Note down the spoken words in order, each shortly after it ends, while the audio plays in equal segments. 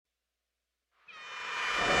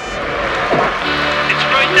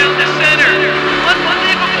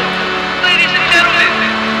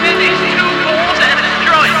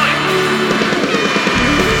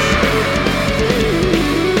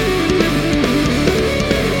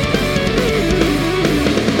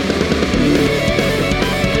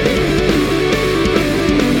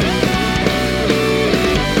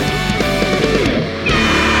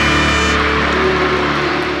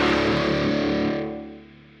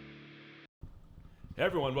Hey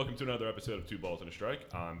everyone, welcome to another episode of Two Balls and a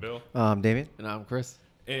Strike. I'm Bill. Damien. And I'm Chris.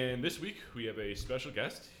 And this week we have a special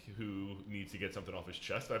guest who needs to get something off his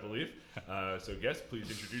chest, I believe. So guest, please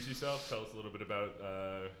introduce yourself. Tell us a little bit about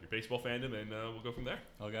your baseball fandom, and we'll go from there.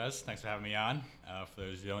 Hello guys, thanks for having me on. For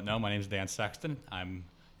those who don't know, my name is Dan Sexton. I'm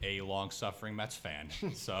a long-suffering Mets fan.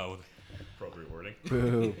 So Appropriate wording.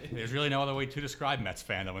 Boo. there's really no other way to describe Mets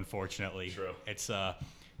fandom, unfortunately. True. It's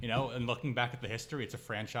and looking back at the history, it's a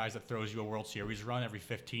franchise that throws you a World Series run every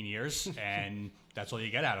 15 years, and that's all you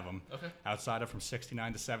get out of them. Okay. Outside of from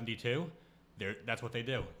 69 to 72, that's what they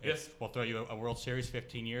do. Yes. We'll throw you a World Series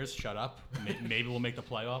 15 years, shut up. Maybe we'll make the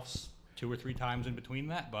playoffs 2 or 3 times in between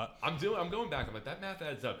that, but I'm going back. I'm like, that math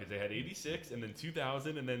adds up because they had 86 and then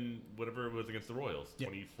 2000 and then whatever it was against the Royals.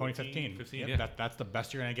 2015. 15, Yep, yeah. That's the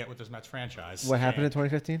best you're going to get with this Mets franchise. What happened in And,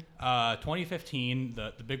 2015? 2015,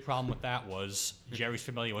 the big problem with that was Jerry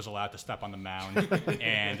Familia was allowed to step on the mound,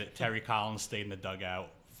 and Terry Collins stayed in the dugout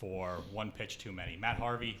for one pitch too many. Matt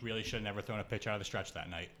Harvey really should have never thrown a pitch out of the stretch that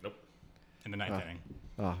night. Nope. In the ninth inning.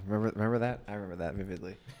 Oh, remember that? I remember that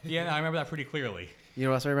vividly. Yeah, no, I remember that pretty clearly. You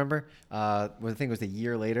know what else I remember? Well, the thing was a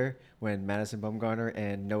year later when Madison Bumgarner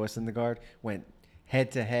and Noah Syndergaard went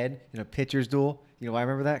head-to-head in a pitcher's duel. You know why I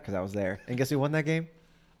remember that? Because I was there. And guess who won that game?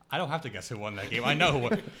 I don't have to guess who won that game. I know who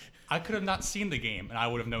won. I could have not seen the game, and I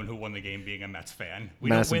would have known who won the game being a Mets fan. We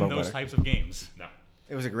Madison don't win those Bumgarner. types of games. No.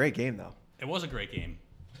 It was a great game, though. It was a great game.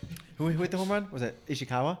 Who hit the home run? Was it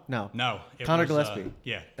Ishikawa? No. No. It Connor was, Gillespie.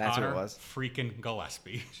 Yeah. That's who it Connor was. Freaking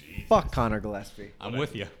Gillespie. Jeez. Fuck Connor Gillespie. I'm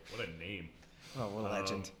with you. What a name. Oh, what a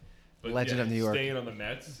legend. But Legend yeah, of New York. Staying on the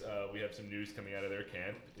Mets, we have some news coming out of their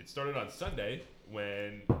camp. It started on Sunday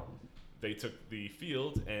when they took the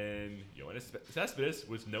field and Yoenis Cespedes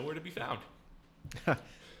was nowhere to be found.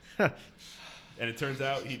 And it turns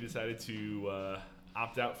out he decided to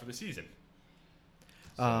opt out for the season.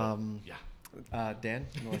 So, yeah. Dan,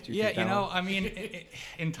 I'm gonna let you Yeah, take that one. I mean,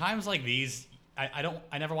 in times like these, I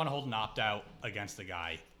never want to hold an opt-out against the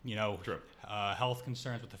guy. True. Health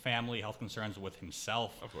concerns with the family, health concerns with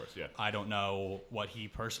himself. Of course, yeah. I don't know what he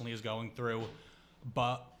personally is going through,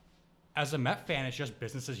 but as a Met fan, it's just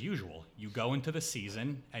business as usual. You go into the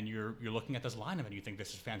season and you're looking at this lineup and you think this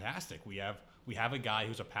is fantastic. We have a guy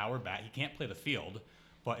who's a power bat. He can't play the field,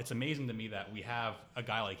 but it's amazing to me that we have a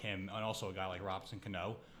guy like him and also a guy like Robinson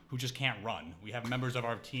Cano who just can't run. We have members of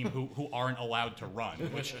our team who aren't allowed to run,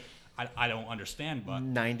 which I don't understand, but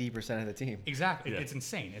 90% of the team. exactly, Yeah. it's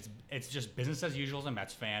insane. It's just business as usual as a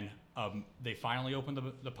Mets fan. They finally opened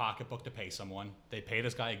the pocketbook to pay someone. They pay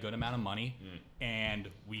this guy a good amount of money, and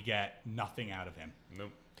we get nothing out of him.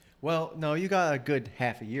 Nope. Well, no, you got a good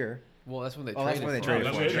half a year. Well, that's when they Oh, that's traded when they for traded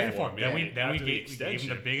him. for That's him. what we traded for him. Yeah. Then we After the gave him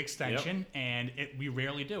the extension. big extension, and we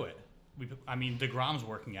rarely do it. DeGrom's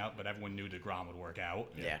working out, but everyone knew DeGrom would work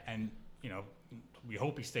out. Yeah. And, we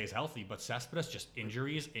hope he stays healthy, but Cespedes, just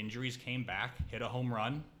injuries came back, hit a home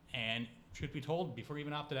run, and truth be told, before he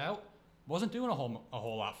even opted out, wasn't doing a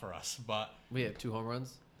whole lot for us. But We had 2 home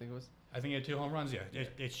runs, I think it was. I think he had 2 home runs, yeah.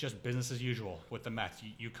 It's just business as usual with the Mets.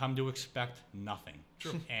 You come to expect nothing.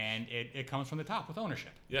 True. And it comes from the top with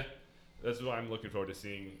ownership. Yeah. That's why I'm looking forward to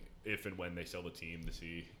seeing if and when they sell the team to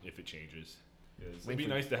see if it changes. 'Cause it'd be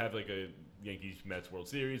nice to have like a Yankees-Mets World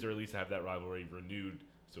Series, or at least have that rivalry renewed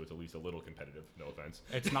so it's at least a little competitive. No offense.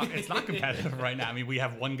 It's not competitive right now. I mean, we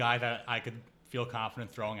have one guy that I could feel confident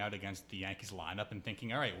throwing out against the Yankees lineup and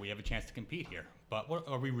thinking, all right, we have a chance to compete here. But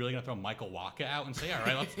are we really going to throw Michael Wacha out and say, all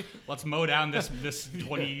right, let's mow down this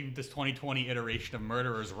 2020 iteration of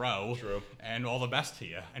Murderers Row, True. and all the best to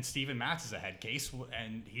you. And Steven Matz is a head case,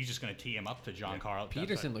 and he's just going to tee him up to John Carl.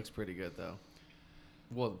 Peterson looks pretty good, though.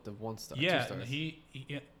 Well, the 1 star. 2 Yeah, stars.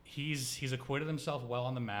 he's acquitted himself well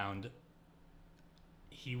on the mound.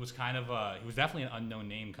 He was definitely an unknown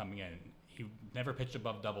name coming in. He never pitched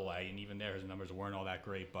above Double-A, and even there his numbers weren't all that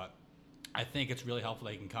great. But I think it's really helpful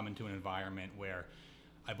that he can come into an environment where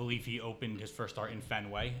I believe he opened his first start in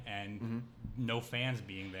Fenway, and no fans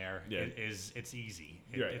being there it's easy.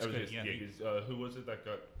 You're right. It's good. Who was it that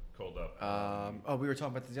got called up? We were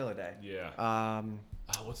talking about this the other day. Yeah.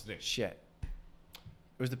 What's his name? Shit.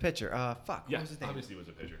 It was the pitcher. Fuck. Yeah, What was his name? obviously it was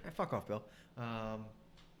a pitcher. Fuck off, Bill.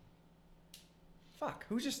 Fuck.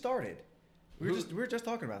 Who just started? We were just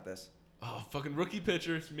talking about this. Oh, fucking rookie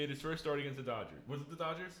pitcher made his first start against the Dodgers. Was it the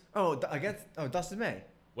Dodgers? Dustin May.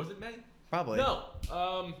 Was it May? Probably.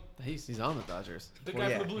 No. He's on the Dodgers. The Well, guy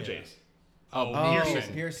yeah, for the Blue yeah. Jays.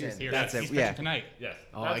 Pearson. Pearson. That's He's it. pitching Yeah. tonight. Yes.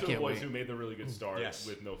 Oh, That's I who can't it was wait. who made the really good start Yes.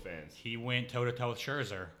 with no fans. He went toe-to-toe with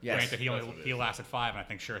Scherzer. Yes. Granted, That's what it he is. lasted 5, and I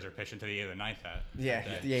think Scherzer pitched into the 8th or 9th that Yeah,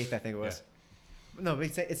 day. the 8th I think it was. No,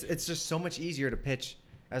 but it's just so much easier to pitch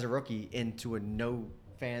as a rookie into a no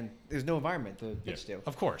There's no environment to pitch to.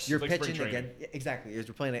 Of course. You're It's like spring pitching training. again. Exactly. You're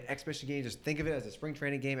playing an exhibition game. Just think of it as a spring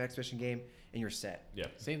training game, exhibition game, and you're set. Yeah.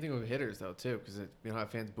 Same thing with hitters though too, because you don't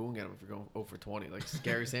have fans booing at him if you're going 0 for 20. Like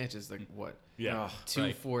Gary Sanchez, like what? Yeah. Oh, 2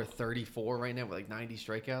 Right. for 34 right now with like 90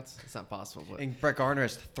 strikeouts. It's not possible. But and Brett Gardner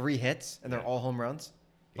has 3 hits, and they're Yeah. all home runs.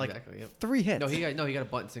 Like exactly. Yep. 3 hits. No, he got a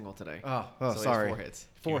bunt single today. Oh, So he has sorry. 4 hits.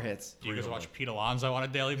 4 hits. Do you guys Three watch home Pete Alonso on a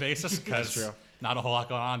daily basis? Because true. not a whole lot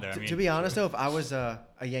going on there. I mean, To be honest, though, if I was a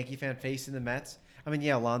Yankee fan facing the Mets, I mean,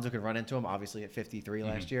 yeah, Alonso could run into him, obviously, at 53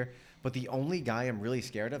 last year. But the only guy I'm really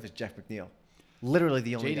scared of is Jeff McNeil. Literally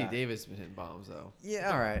the only JD guy. Davis has been hitting bombs though.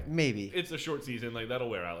 Yeah, all right, maybe. It's a short season. Like, that'll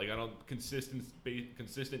wear out. Like, on a consistent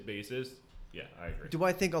basis, yeah, I agree. Do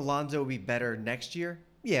I think Alonso will be better next year?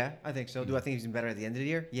 Yeah, I think so. Do I think he's better at the end of the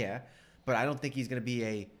year? Yeah. But I don't think he's going to be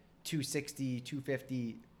a 260,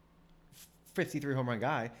 250, 53 home run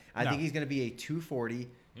guy. I No. think he's going to be a 240,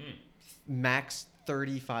 max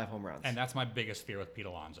 35 home runs. and that's my biggest fear with Pete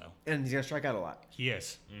Alonso. And he's going to strike out a lot. He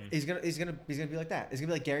is. He's going to be like that. He's going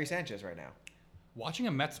to be like Gary Sanchez right now. Watching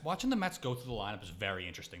the Mets go through the lineup is very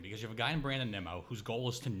interesting because you have a guy in Brandon Nimmo whose goal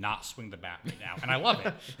is to not swing the bat right now, and I love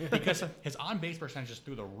it because his on-base percentage is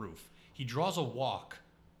through the roof. He draws a walk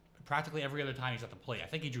practically every other time he's at the plate. I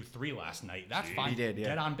think he drew 3 last night. That's fine. He did, yeah.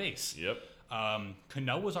 Dead on base. Yep.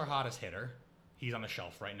 Cano was our hottest hitter. He's on the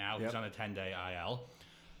shelf right now. Yep. He's on the 10-day IL.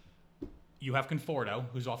 You have Conforto,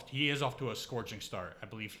 who's off. He is off to a scorching start. I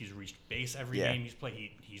believe he's reached base every Yeah. game he's played.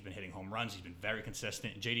 He's been hitting home runs. He's been very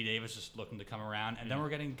consistent. JD Davis is looking to come around, and then we're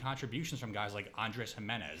getting contributions from guys like Andres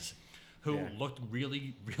Jimenez, who Yeah. looked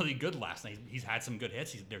really, really good last night. He's had some good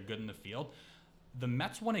hits. They're good in the field. The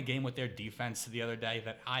Mets won a game with their defense the other day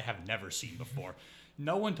that I have never seen before.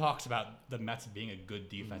 No one talks about the Mets being a good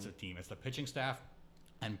defensive team. It's the pitching staff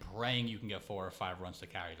and praying you can get 4 or 5 runs to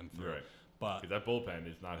carry them through. Right. But 'Cause that bullpen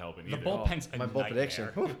is not helping the either. bullpen's a My bold nightmare. prediction.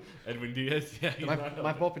 Whew. Edwin Diaz, yeah, he's not My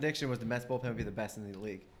helping. bold prediction was the Mets bullpen would be the best in the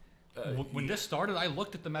league. When this started, I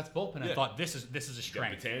looked at the Mets bullpen and Yeah. thought this is a You got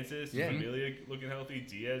strength. Betances, Yeah. Familia looking healthy,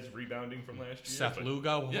 Diaz rebounding from last year. Seth but-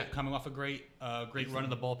 Lugo Yeah. coming off a great run in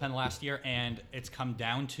the bullpen last year, and it's come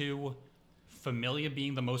down to Familia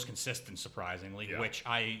being the most consistent, surprisingly, Yeah. which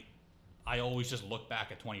I always just look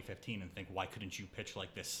back at 2015 and think, why couldn't you pitch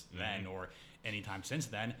like this then or anytime since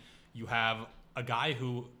then? You have a guy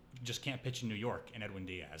who just can't pitch in New York in Edwin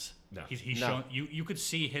Diaz. No. He's No. shown you could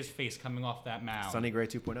see his face coming off that mound. Sonny Gray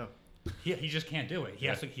 2.0. He just can't do it. He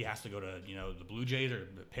Yeah. has to go to the Blue Jays or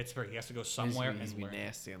Pittsburgh. He has to go somewhere. He's and gonna be learn.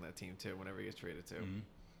 nasty on that team too. Whenever he gets traded too.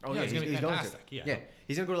 Oh, Yeah, yeah, he's gonna be going to. fantastic, yeah. Yeah,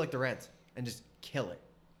 he's going to go to like the Reds and just kill it.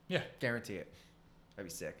 Yeah. Guarantee it. That'd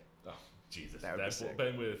be sick. Oh, Jesus. That That, would be sick.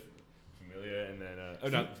 bullpen with Familia and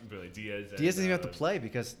then, not Familia, Diaz. And, Diaz doesn't even have to play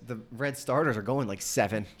because the Red starters are going like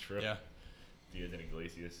 7. True. Yeah. Diaz and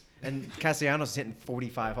Iglesias. And Castellanos is hitting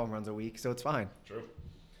 45 home runs a week, so it's fine. True.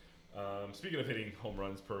 Speaking of hitting home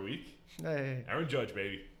runs per week, Hey. Aaron Judge,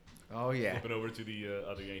 baby. Oh, yeah. Flipping over to the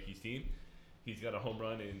other Yankees team. He's got a home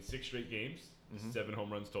run in 6 straight games, 7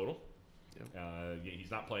 home runs total. Yep. Yeah,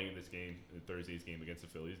 he's not playing in this game, Thursday's game against the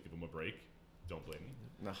Phillies. Give him a break. Don't blame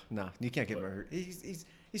me. No, you can't give him a hurt. He's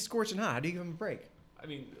scorching hot. How do you give him a break? I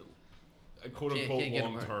mean, a quote Can't, unquote can't get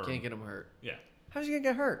him long hurt. term. Can't get him hurt. Yeah. How's he going to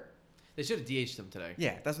get hurt? They should have DH'd him today.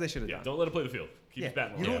 Yeah, that's what they should have Yeah. done. Don't let him play the field. Keep Yeah, his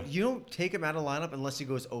bat in you the don't line. you don't take him out of lineup unless he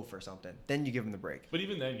goes 0 for something. Then you give him the break. But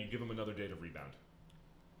even then, you give him another day to rebound.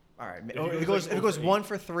 All right. If he If it goes goes like if it goes 0 for 8. 1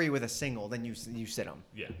 for 3 with a single, then you sit him.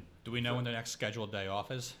 Yeah. Do we know when the next scheduled day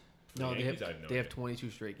off is? For No, the they Yankees, have I have no they have idea. 22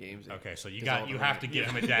 straight games. Okay, so you Because all have the- to give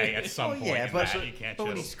him a day at some Oh point. yeah, in but, that. You can't but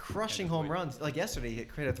when just- he's crushing can't just home wait. runs, like yesterday, he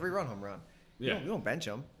created a 3-run home run. Yeah. You don't bench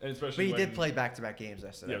him. And But especially he when, did play back-to-back games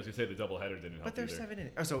yesterday. Yeah, I was going to say the doubleheader didn't help But there's either. 7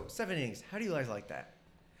 innings. Oh, so 7 innings. How do you guys like that?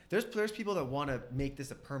 There's people that want to make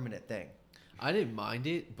this a permanent thing. I didn't mind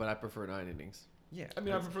it, but I prefer 9 innings. Yeah. I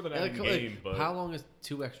mean, I prefer the Like, 9 game, but how long is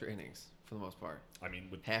 2 extra innings for the most part? I mean,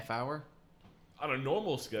 with Half hour? on a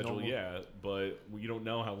normal schedule, Normal. yeah, but you don't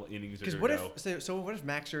know how innings are Because going to what go. if what if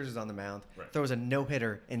Max Scherzer's on the mound, Right. throws a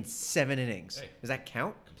no-hitter in 7 innings? Hey. Does that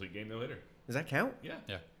count? Complete game no hitter. Does that count? Yeah.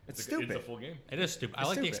 Yeah. It's It's stupid. a full game. It is stupid. I It's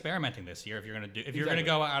like the stupid. experimenting this year. If you're gonna Exactly.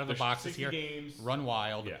 go out of the There's box this 60 year, games. run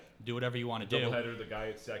wild, Yeah. do whatever you want to do. Doubleheader, the guy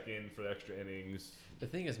at second for the extra innings. The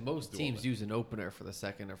thing is, most Do all teams that. use an opener for the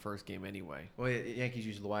second or first game anyway. Well, Yankees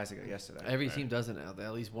used Loizaga yesterday. Every Right. team does it now.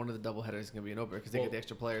 At least one of the doubleheaders is going to be an opener because they Well- get the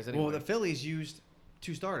extra players anyway. Well, the Phillies used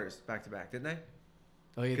 2 starters back-to-back, didn't they?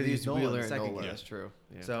 Oh, yeah, Because they he was used Nola in Wheeler the and second Nola. game. That's true.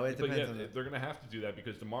 Yeah. So it But depends yeah, on the. they're going to have to do that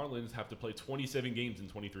because the Marlins have to play 27 games in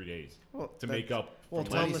 23 days Well, to that- make up. Well,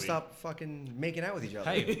 from tell them to last week. stop fucking making out with each other.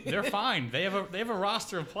 Hey, they're fine. They have a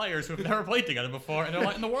roster of players who've never played together before, and they're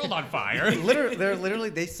lighting the world on fire.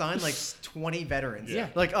 They signed like 20 veterans. Yeah.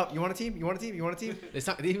 Like, oh, you want a team? You want a team? You want a team?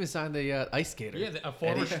 They even signed the ice skater. Yeah, a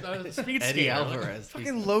former speed Eddie skater. Alvarez.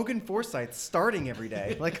 Fucking Logan Forsythe starting every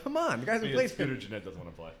day. Like, come on, the guys But who yeah, played. Scooter Jeanette doesn't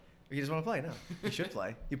want to play He just want to play. No, he should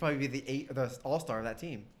play. He'd probably be the all-star of that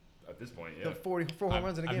team. at this point. He'll Yeah. have 44 home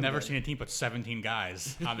runs in a game. I've never again. seen a team put 17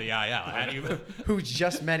 guys on the IL. How do you? Who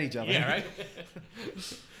just met each other. Yeah, right.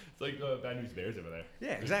 It's like Bad News Bears over there.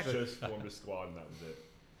 Yeah, They exactly. Just formed a squad and that was it.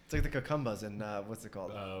 It's like the Cucumbas and what's it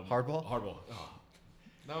called? Hardball. Hardball. Oh.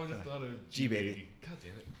 That was just not a G-Baby. God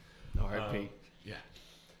damn it. R.I.P. Yeah.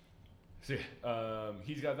 So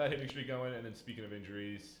he's got that hitting streak going, and then speaking of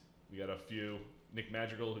injuries, we got a few. Nick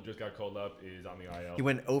Madrigal, who just got called up, is on the IL. He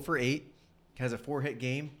went 0 for 8, has a 4-hit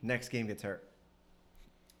game. Next game gets hurt.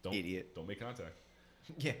 Don't, Idiot. Don't make contact.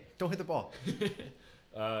 Yeah, don't hit the ball.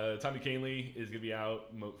 Tommy Canley is going to be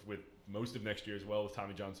out with most of next year as well with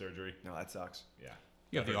Tommy John surgery. No, that sucks. Yeah.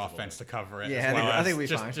 You have That the hurts a offense to little cover it. Yeah, as I think- well I as think we'll be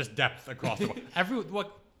just, fine. just depth across the board.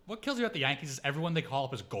 What kills you at the Yankees is everyone they call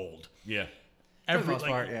up is gold. bit. Yeah. the most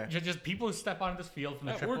part, yeah. Just people who step onto this field from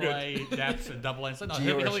the Yeah, we're good. AAA depths and double A. No, Gio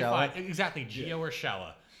he'll be Urshela. fine. Exactly, Gio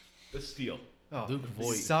Urshela. The steal. Oh, Luke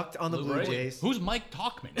Voigt. sucked on the Luke Blue Voigt. Jays. Who's Mike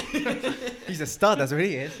Talkman? He's a stud. That's what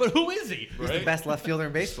he is. But who is he? He's the best left fielder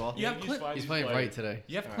in baseball. You have Yankees Clint, finally He's playing play. right today.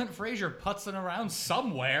 you have Clint Frazier putzing around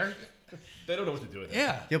somewhere. They don't know what to do with it.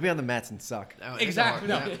 Yeah, He'll be on the Mets and suck. Now exactly.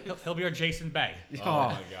 No, Andor- he'll be our Jason Bay. Oh,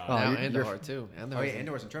 my God. Now you're- you're- Andor too. Oh yeah,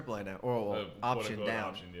 Andor's in AAA now, or well, option quote-unquote down.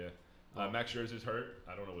 Option, yeah. Max Scherzer's hurt.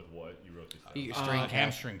 I don't know with what. You wrote this down. He- Strain calf.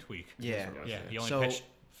 Hamstring tweak. Yeah. Yeah, he only So- pitched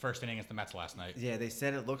first inning against the Mets last night. Yeah, they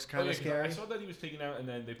said it looks Oh, kind yeah, of 'cause scary. I saw that he was taken out, and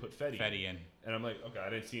then they put Fetty. Fetty in. And I'm like, okay, I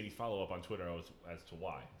didn't see any follow up on Twitter as to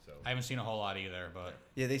why. So I haven't seen a whole lot either, but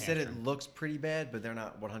Yeah, they said it hamstring. looks pretty bad, but they're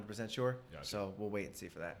not 100% sure. Gotcha. So we'll wait and see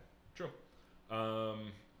for that. true.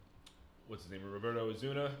 What's his name? Roberto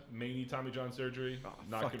Ozuna may need Tommy John surgery. Oh,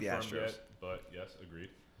 Not fuck the confirmed Astros. yet, but yes, agreed.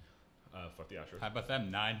 Fuck the Astros. How about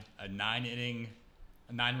them?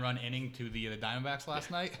 A 9-run inning to the Diamondbacks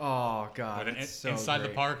last night. Oh god, With an it's so inside the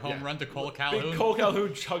great. park home Yeah. run to Cole Big Calhoun. Cole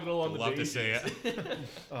Calhoun chugging along the Love to bases. see it.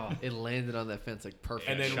 Oh, It landed on that fence like perfect.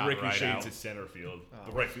 And then Shot right ricocheted out. to center field. Oh.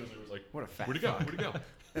 The right fielder was like, what a fat where'd he go? fuck. Where'd he go?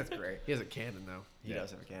 That's great. He has a cannon now. He Yeah.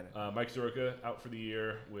 does have a cannon. Mike Soroka out for the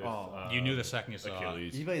year with You knew the second you saw it.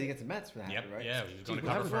 Achilles. He played against the Mets for that, Yep. right? Yeah, he was going Dude, to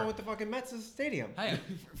what cover was wrong for. with the fucking Mets' stadium? Hey,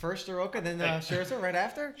 First Soroka, then Hey. Scherzer right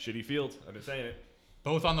after. Shitty field. I've been saying it.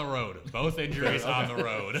 both on the road. Both injuries on the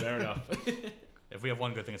road. Fair enough. If we have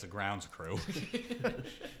one good thing, it's a grounds crew.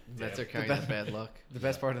 Mets are carrying the bad luck. The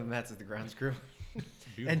best part of the Mets is the grounds crew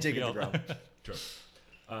Beautiful and Jacob field. DeGrom. True.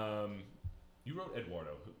 You wrote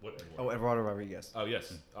Eduardo. What Eduardo? Oh, Eduardo Rodriguez. Oh,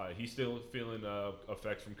 yes. He's still feeling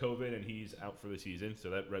effects from COVID, and he's out for the season. So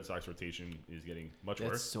that Red Sox rotation is getting much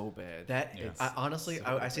That's worse. so bad. That Yeah. honestly,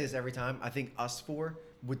 so I say this every time. I think us four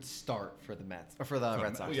would start for the Mets or for the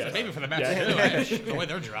Red Sox. yeah. Maybe for the Mets Yeah. too. Right? The way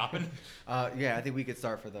they're dropping. Yeah, I think we could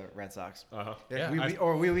start for the Red Sox. Uh-huh. Yeah,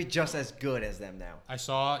 We'll be just as good as them now. I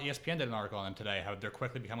saw ESPN did an article on them today how they're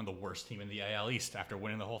quickly becoming the worst team in the AL East after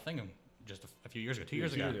winning the whole thing just a few years ago, 2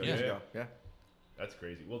 years 2 ago. years Yeah. ago, Yeah. That's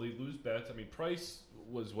crazy. Well, they lose Betts. I mean, Price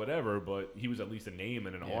was whatever, but he was at least a name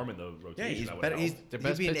and an arm in the rotation. Yeah, he's that would better. help. The He'd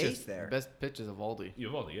best be an pitches. ace there. Best pitches of Aldi.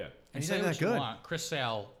 Evaldi, yeah. And He's say not what that you good. want, Chris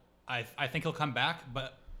Sale, I think he'll come back,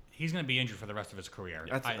 but he's going to be injured for the rest of his career.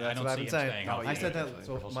 That's, I that's don't what I've see been him saying. staying No, healthy. I said that. definitely.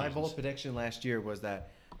 So For my seasons. bold prediction last year was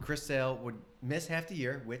that Chris Sale would miss half the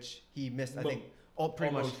year, which he missed. I think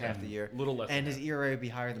pretty much almost half half. the year. Little less And than his half. ERA would be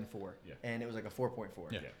higher than 4. Yeah. And it was like a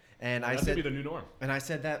 4.4. Yeah. Yeah. And I That's said gonna be the new norm. And I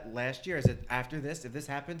said that last year. I said after this, if this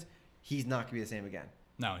happens, he's not gonna be the same again.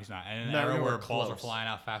 No, he's not. And in an Not era anywhere where balls are close. flying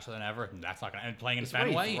out faster than ever, that's not going to. And playing in It's the way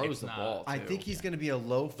he Fenway, throws it's the not. ball. I too. think he's gonna be a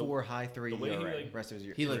low 4, high 3 the way he, ERA like- rest of his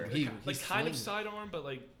year. He like career. he Like he kind of slings- sidearm, but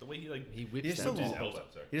like the way he like he whips He's them. so his long. elbow.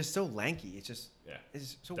 Sorry. He's just so lanky. It's just Yeah.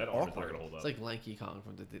 it's so That arm is not awkward. gonna hold up. It's like Lanky Kong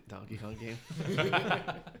from the Donkey Kong game.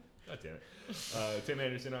 God damn it. Tim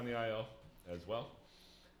Anderson on the IL as well.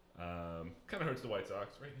 Kind of hurts the White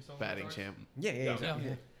Sox, right? He's on the White Batting Sox? champ. Yeah, yeah, Yeah. yeah.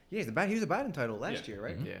 Yeah. He was a batting title last Yeah. year,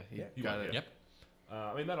 right? Yeah, he Yeah. got won, it. yeah. Yep.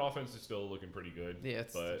 I mean, that offense is still looking pretty good. Yeah,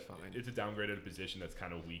 it's but fine. it's a downgraded position that's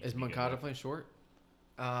kind of weak. Is to begin Moncada with. playing short?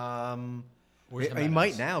 Where's He the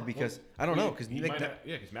might Mets? now because I don't know because he might have-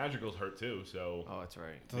 yeah, because Madrigal's hurt too. So Oh, that's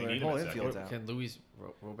right. so they their need whole him at infield's second. out. Can Luis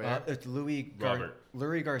Robert? It's Louis Robert.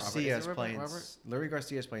 Garcia Is is it playing. Robert? Louis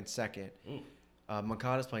Garcia is playing second. Ooh,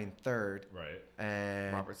 Moncada's playing third, right.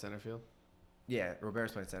 and Robert Centerfield. Yeah,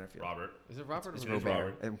 Robert's playing center field. Robert. Is it Robert? It's or Robert.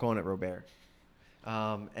 Robert. I'm calling it Robert.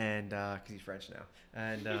 And because he's French now,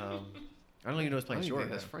 and I don't even know he's playing short.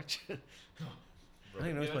 That's now. French. I don't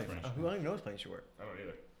even know he's Yeah, playing. French. Who I don't even know he's playing short. I don't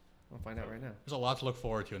either. We'll find out right now. There's a lot to look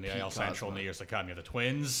forward to in the Pete AL Central in Cosmo. the years to come. You have the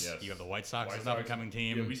Twins. Yes. You have the White Sox White as an Sox. up-and-coming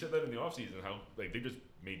team. Yeah, we said that in the offseason, how like they just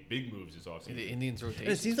made big moves this offseason. The Indians rotation.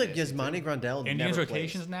 And it seems like Yasmani Grandal Indians never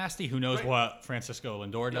rotation's plays. nasty. Who knows Right. what Francisco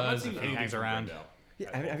Lindor Yeah, I'm not does seeing if he anything hangs from around. Grandal Yeah,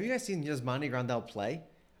 at have, all. have you guys seen Yasmani Grandal play?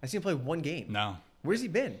 I seen him play one game. No. Where's he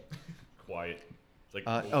been? Quiet. It's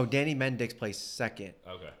like Danny Mendick plays second.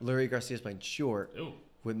 Okay. Lurie Garcia's playing short, Ooh,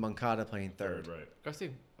 with Moncada playing third. right.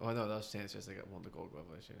 Garcia. Oh no, that was Sanchez. They got won the Gold Glove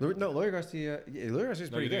last year. Lurie Garcia. Yeah, Lurie Garcia's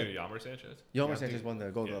No, pretty you good. think Yammer Sanchez? Yolmer Yeah, I Sanchez think- won the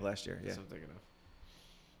Gold yeah. Glove last year. Yeah, That's what I'm thinking of.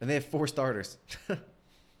 and they have 4 starters.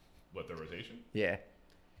 What, the rotation? Yeah,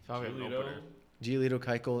 Probably an Giolito? opener. Giolito,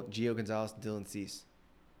 Keuchel, Gio Gonzalez, Dylan Cease,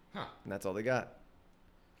 Huh. and that's all they got.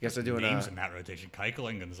 I guess they're doing. Names in that rotation. Keuchel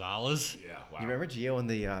and Gonzalez. Yeah, wow. You remember Gio in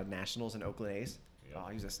the Nationals and Oakland A's? Yeah. Oh,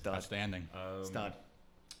 he was a stud. Outstanding. Stud.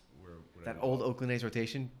 What That I old know. Oakland A's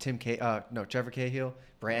rotation: Trevor Cahill,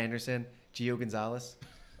 Brett Anderson, Gio Gonzalez.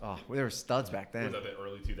 Oh, they were studs back Was then. that the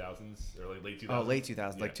early 2000s? Or like late 2000s? Oh, late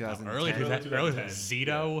 2000s, Yeah. like 2010. Early, Early 2010. 2010.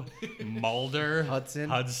 Zito, Mulder, Hudson.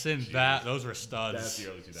 Those were That's studs. the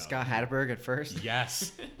early 2000s. Scott Hatterberg at first.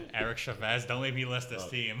 Yes. Eric Chavez. Don't make me list this Oh.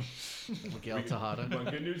 team. Miguel Tejada. You want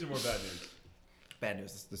good news or more bad news? Bad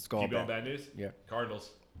news. The skull. Keep going Bad. bad news? Yeah. Cardinals.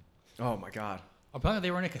 Oh my God. Apparently,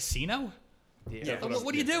 they were in a casino. Yeah. Yeah.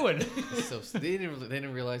 What are you doing? So they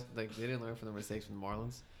didn't realize like they didn't learn from their mistakes from the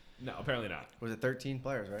Marlins. No, apparently not. Was it 13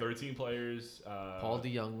 players, right? 13 players. Paul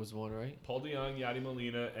DeYoung was one, right? Paul DeYoung, Yadi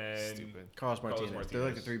Molina, and Stupid. Carlos Martinez. Martinez. They're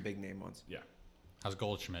like the 3 big name ones. yeah. How's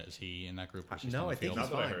Goldschmidt? Is he in that group? Or is he No, still on the I think field? he's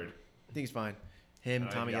That's what I fine. heard. I think he's fine. Him,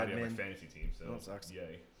 And I Tommy have Yadi on my Edman. fantasy team, so Oh, that sucks.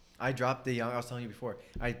 yay. I dropped DeYoung. I was telling you before.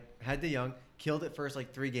 I had DeYoung, killed it first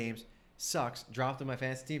like 3 games. Sucks. Dropped in my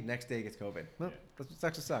fantasy team. Next day gets COVID. Well, Yeah. that's what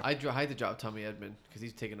sucks to suck. I had to drop Tommy Edman because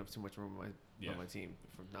he's taking up too much room Yeah. on my team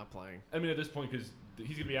from not playing. I mean, at this point, because he's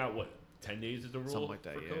going to be out, what, 10 days is the rule Something like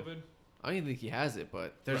that, for yeah. COVID? I don't even think he has it,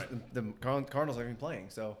 but There's Right. the Cardinals aren't even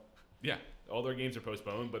playing, so Yeah. All their games are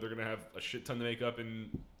postponed, but they're going to have a shit ton to make up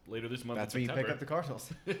in later this month. that's in when you pick September. up the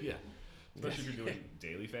Cardinals. Yeah. Especially if you're doing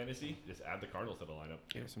daily fantasy, just add the Cardinals to the lineup.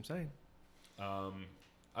 That's what I'm saying.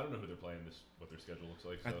 I don't know who they're playing what their schedule looks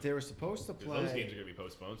like. So. They were supposed to 'Cause play. those games are going to be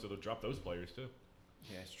postponed, so they'll drop those players too.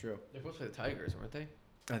 Yeah, it's true. they're supposed to play the Tigers, weren't they?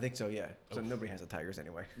 I think so. Yeah. So Oof. nobody has the Tigers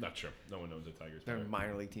anyway. Not sure. No one knows the Tigers. They're a player.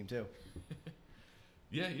 minor league team too.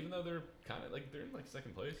 Yeah, even though they're kind of like they're in like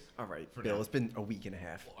second place. All right, For Bill. now. It's been a week and a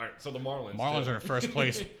half. Well, all right, so the Marlins. Marlins too. are in first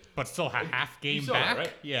place, but still a half You game saw that, back.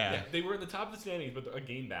 right? Yeah. They were in the top of the standings, but they're a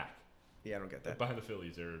game back Yeah, I don't get that. behind the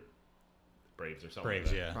Phillies or Braves or something. Braves,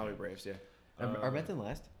 like that. yeah. Probably Braves. Yeah. Are Mets in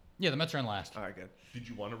last? Yeah, the Mets are in last. All right, good. Did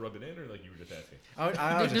you want to rub it in, or like you were just asking?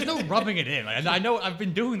 I was There's just, no rubbing it in. I know I've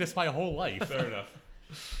been doing this my whole life. Fair enough.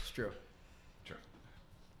 it's true. Sure.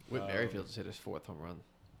 Whit Merrifield just hit his 4th home run.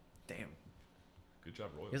 Damn. Good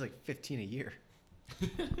job, Royals. He has like 15 a year.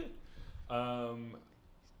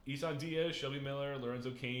 Isan Diaz, Shelby Miller,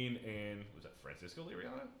 Lorenzo Cain, and was that Francisco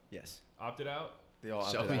Liriano Yes. opted out? They all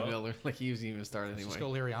opted Shelby out. Miller, like he wasn't even starting anyway.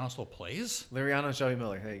 Francisco Liriano still plays? Liriano and Shelby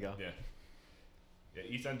Miller. There you go. Yeah. Yeah,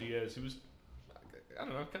 Isan Diaz, who was, I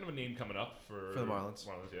don't know, kind of a name coming up for the Marlins.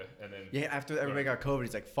 Marlins, yeah. And then Yeah, after everybody got COVID,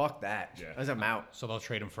 he's like, fuck that. Yeah. As I'm out. So they'll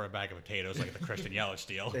trade him for a bag of potatoes like the Christian Yelich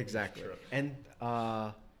deal. Exactly. True. And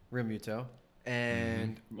Realmuto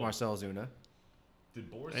and Marcel Zuna. did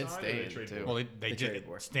Boer And sign or they Stan, trade too. Boer? Well, they They traded did.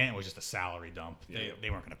 for it. Stanton was just a salary dump. They, Yeah. they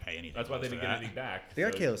weren't going to pay anything. That's why they close to didn't get that. anything back. They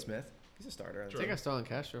got so- Caleb Smith. He's a starter. I True. think I saw on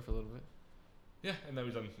Castro for a little bit. Yeah, and that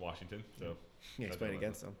was on Washington, so. Yeah, he's that's playing what it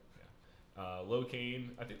against them. Low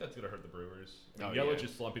Kane, I think that's going to hurt the Brewers. I mean, Oh, Yelich yeah.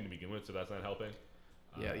 is slumping to begin with, so that's not helping.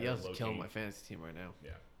 Yeah, and Yell's Low killing Kane- my fantasy team right now.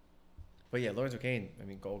 Yeah. But yeah, Lorenzo Cain, I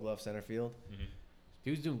mean, Gold Glove, center field. Mm-hmm. He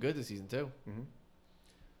was doing good this season too. Mm-hmm.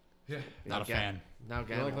 Yeah. Not a fan. Now You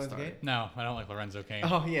Gannon's like Lorenzo starting. Cain? No, I don't like Lorenzo Cain.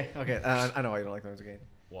 Oh, yeah. Okay. I know why you don't like Lorenzo Cain.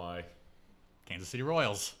 Why? Kansas City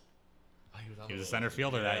Royals. He was a center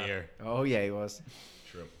fielder that year. Oh, yeah, he was.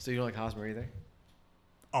 True. So you don't like Hosmer either?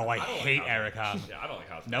 Oh, I don't like hate Hosmer. Eric Hosmer. Yeah, I don't like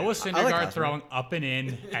Hosmer. Noah I like Syndergaard Hosmer. throwing up and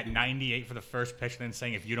in at 98 for the first pitch, and then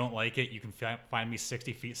saying, "If you don't like it, you can find me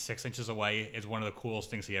 60 feet 6 inches away." Is one of the coolest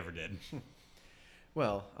things he ever did.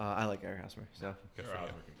 Well, I like Eric Hosmer. So. Good Sure, for you.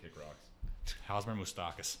 Hosmer can kick rocks. Hosmer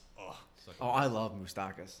Moustakas. Oh, Oh, I love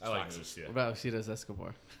Moustakas. I like Foxes. Moose, yeah. What about Citas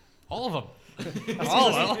Escobar? All of them.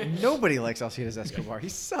 All of them. Nobody likes Alcides Escobar. He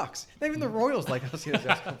sucks. Not even the Royals like Alcides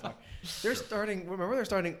Escobar. They're starting. Remember, they're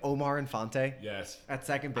starting Omar Infante Yes. at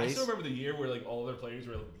second I base. still remember the year where like all their players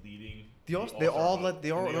were leading. They're All-Star all vote,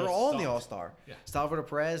 they're and they all in the sucked. All Star. Yeah. Salvador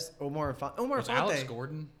Perez, Omar Infante. Was Alex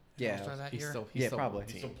Gordon? Yeah. All-Star that He's year? still Yeah, still probably. on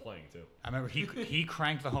the He's team. still playing too. I remember he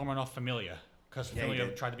cranked the home run off Familia because Yeah, he Familia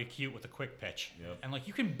did. tried to be cute with a quick pitch. Yep. And like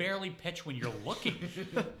you can barely pitch when you're looking.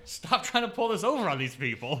 Stop trying to pull this over on these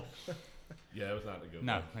people. Yeah, it was not a good.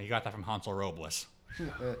 No, one. you got that from Hansel Robles.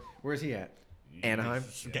 Where's he at? Anaheim.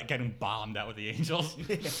 Yeah. Getting bombed out with the Angels.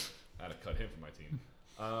 I had to cut him from my team.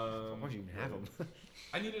 Why'd you even have him?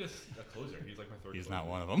 I needed a closer. He's like my third. He's closer. not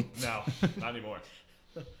one of them. No, not anymore.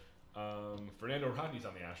 Fernando Rodney's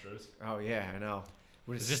on the Astros. Oh yeah, I know.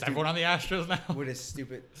 With Is his just everyone on the Astros now? with his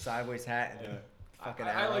stupid sideways hat and the fucking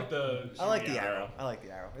I arrow. like the. I like the arrow. I like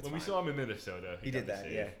the arrow. It's When we fine. saw him in Minnesota, He got did the that,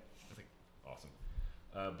 save. yeah. I think awesome.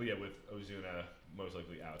 But yeah, with Ozuna most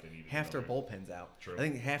likely out, they need half their another- bullpen's out. True. I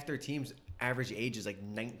think half their team's average age is like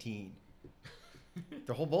 19.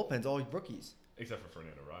 Their whole bullpen's all rookies, except for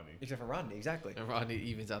Fernando Rodney. except for Rodney. Exactly. And Rodney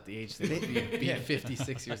evens out the age thing. They- Being yeah.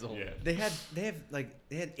 56 years old. Yeah. They had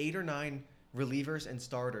 8 or 9 relievers and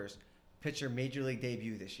starters pitch their major league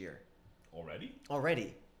debut this year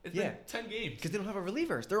already. It's Yeah, been 10 games. because they don't have a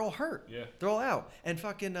relievers. They're all hurt. Yeah. They're all out. And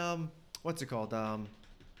fucking what's it called?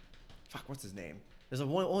 What's his name? There's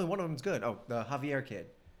only one of them's good. Oh, the Javier kid,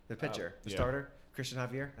 the pitcher, the yeah. starter, Christian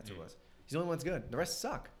Javier. That's who it was. He's the only one's good. The rest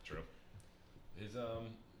suck. True. Is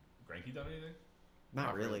Greinke done anything?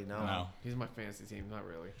 Not really. No. No. He's my fantasy team. Not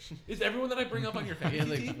really. Is everyone that I bring up on your He fantasy had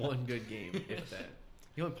like team? one good game, if that.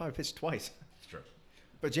 He only probably pitched twice. It's true.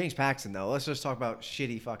 But James Paxton, though, let's just talk about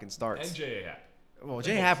shitty fucking starts. And J.A. Happ. Well, They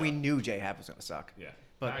J both Happ, we suck. knew J Happ was gonna suck. Yeah.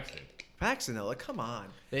 But- Paxton. Paxton, though, like, come on.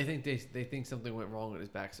 They think something went wrong with his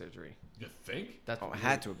back surgery. You think? That's Oh, it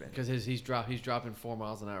had to have been. because he's dropping 4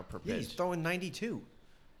 miles an hour per Yeah, he's pitch. throwing 92.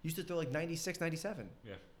 Used to throw like 96, 97.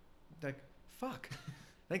 Yeah. Like, fuck.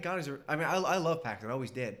 Thank God I love Paxton. I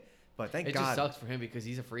always did. But thank It God. just sucks for him because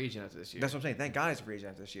he's a free agent after this year. That's what I'm saying. Thank God he's a free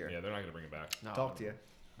agent after this year. Yeah, they're not gonna bring it back. No, Talk to you.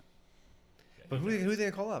 Yeah, But who are they going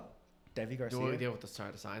to call up? Devi Do Garcia? we deal with to try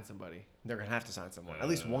to sign somebody? They're going to have to sign someone. At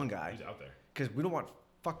least one guy. Who's out there? Because we don't want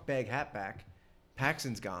fuckbag Hat back.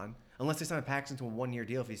 Paxton's gone. Unless they sign Paxton to a 1-year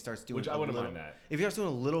deal if he starts doing Which I a wouldn't little, mind that. If he starts doing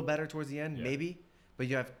a little better towards the end, Yeah. maybe. But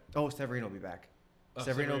you have... Oh, Severino will be back. Oh,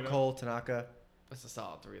 Severino, Severino. Cole, Tanaka. That's a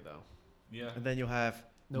solid 3 though. Yeah. And then you'll have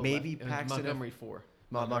No, maybe left. Paxton... Montgomery 4.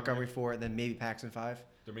 Montgomery 4, and then maybe Paxton 5.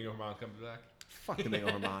 Domingo Herman coming back. Fuck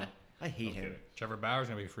Domingo Herman. I hate I'm him. kidding. Trevor Bauer's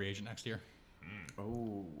going to be a free agent next year. Oh.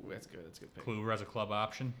 Ooh, that's good. That's a good pick. Kluber as a club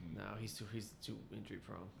option. No, he's too injury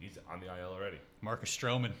prone. He's on the IL already. Marcus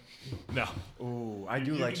Stroman. No. Ooh, I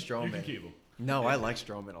do You like can- Stroman. You can keep him. No, I like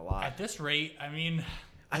Stroman a lot. At this rate, I mean,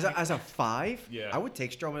 As a 5, Yeah. I would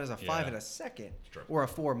take Stroman as a 5 Yeah. in a second. True. Or a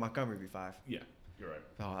 4, Montgomery would be 5. Yeah, you're right.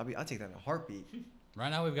 Oh, I'll take that in a heartbeat. right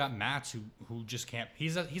now we've got Mats who just can't.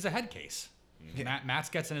 He's a head case. Mats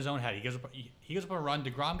gets in his own head. He gives up a run.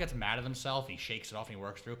 DeGrom gets mad at himself. He shakes it off and he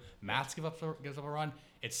works through. Mats gives up a run.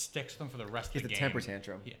 It sticks with him for the rest He of has the a game. temper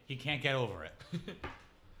tantrum. He can't get over it.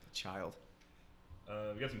 Child.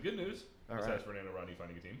 We got some good news. All Besides right. Fernando Rodney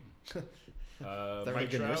finding a team. that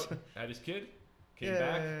Mike good Trout news? had his kid. Came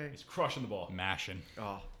back. Yay. He's crushing the ball. Mashing.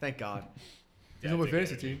 Oh, thank God. Yeah, on my big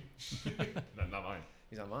fantasy energy. not mine.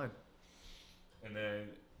 He's on mine. And then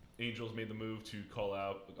Angels made the move to call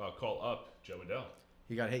up Joe Adele.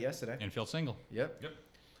 He got hit yesterday. Infield single. Yep.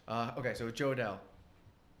 Yep. Okay, so Joe Adele.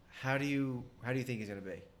 How do you think he's gonna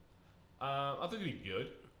be? I think he'd be good.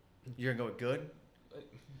 You're gonna go with good?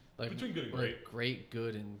 Between good and like great.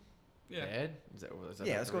 good, and Yeah. bad. Is that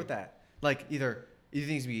Yeah, the let's go with 3? that. Like either think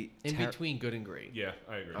he's gonna be In between good and great. Yeah,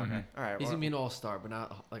 I agree. Okay. All right. He's well, gonna be an all-star, but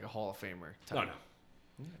not like a Hall of Famer. No, type.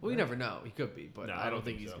 no. Well, you never know. He could be, but No, I don't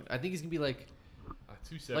think he's. so. Gonna, I think he's gonna be like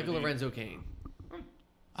 270. a Lorenzo Kane,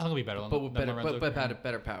 I think he'll be better than but with than better, Lorenzo but Kane.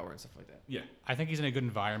 better power and stuff like that. Yeah. I think he's in a good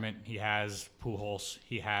environment. He has Pujols.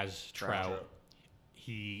 He has Trout. Trout.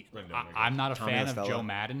 Rendon, I'm not a Tommy fan of Lastello. Joe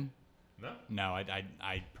Madden. No. No,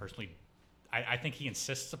 I personally, I think he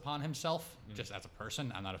insists upon himself just as a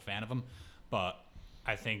person. I'm not a fan of him, but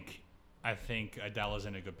I think Adele is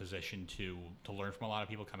in a good position to learn from a lot of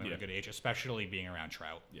people coming at a good age, especially being around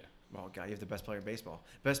Trout. Yeah. Oh God, you have the best player in baseball.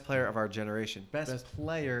 Best player of our generation. Best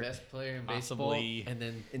player. Best player in baseball, Possibly and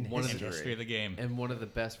then in one of In the history of the game. and one of the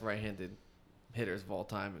best right-handed hitters of all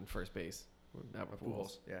time in first base. Not with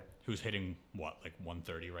Pujols. Yeah. Who's hitting what, like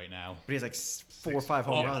 130 right now? But he has like 4 or 5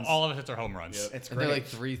 home All, runs. all of his hits are home runs. Yep. It's And great. they're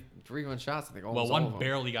like three-run shots. I think. Well, almost all of one them.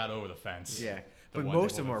 barely got over the fence. Yeah. The But one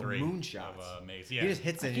most that of them went are three moonshots. Maze. He Yeah. just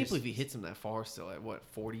hits I it. can't believe he hits him that far still at what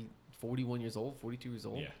 40 41 years old, 42 years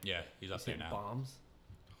old. Yeah. Yeah, he's up there Hitting now. bombs.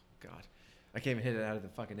 God, I can't even hit it out of the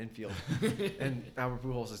fucking infield. And Albert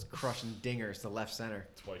Pujols is crushing dingers to left center.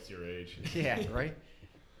 Twice your age. Yeah, right.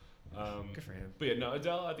 Um, Good for him. But yeah, no,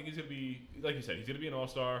 Adele, I think he's gonna be, like you said, he's gonna be an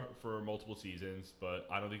all-star for multiple seasons, but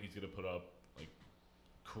I don't think he's gonna put up like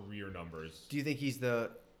career numbers. Do you think he's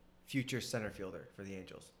the future center fielder for the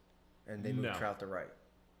Angels? And they move No. Trout to right.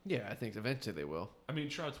 Yeah, I think eventually they will. I mean,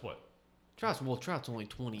 Trout's what? Trout's only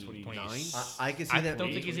 29. 29. I could see I them.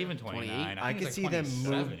 don't think he's even 29. I think could he's see like them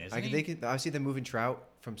 27, move. isn't he? I see them moving Trout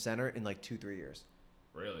from center in like 2-3 years,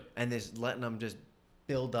 Really? and just letting them just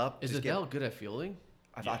build up. Is just Adele good at fielding?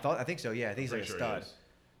 I think so. Yeah, I think he's like a Pretty sure he stud. is.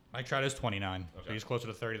 Mike Trout is 29, so Okay. he's closer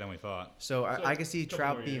to 30 than we thought. So So, I could see couple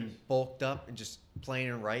Trout more being years. bulked up and just playing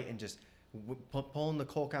in right and just pulling the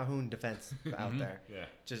Cole Calhoun defense out there. Yeah.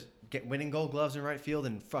 Just winning Gold Gloves in right field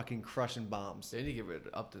and fucking crushing bombs. They need to get rid of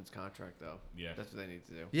Upton's contract, though. Yeah. That's what they need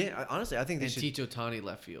to do. Yeah, honestly, I think they And should. teach Otani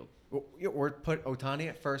left field. Or put Otani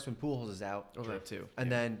at first when Pujols is out, Or that too. and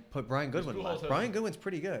then put Brian Because Goodwin Pujols left. has- Brian Goodwin's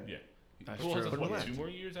pretty good. Yeah. That's Pujols true. has Put him what, left. 2 more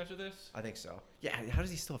years after this? I think so. Yeah, how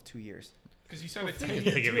does he still have 2 years? Because he signed a They 10-year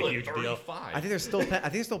give him a deal huge at deal. 35. I think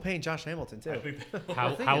they're still paying Josh Hamilton I too. think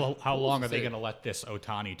How thing how, is, how long Pujols are they said- going to let this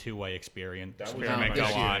Otani two-way experiment That was experiment not go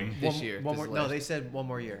this year. on? This year. One this more, is no, last they year. said one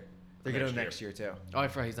more year. They're Next gonna do year. next year too. Oh, I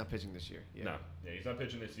forgot he's not pitching this year. Yeah. No. Yeah, he's not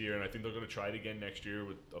pitching this year, and I think they're going to try it again next year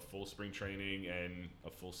with a full spring training and a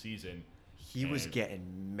full season. He was And-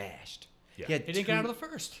 getting mashed. Yeah. He had He didn't get out of the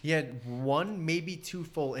first. He had 1, maybe 2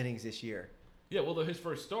 full innings this year. Yeah, well, his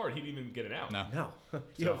first start, he didn't even get an out. No. No,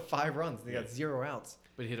 he So- had 5 runs. They got Yeah. 0 outs.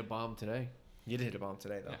 But he hit a bomb today. You did hit a bomb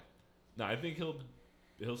today though. Yeah. No, I think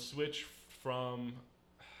he'll switch from.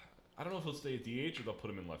 I don't know if he'll stay at DH or they'll put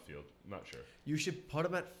him in left field. I'm not sure. You should put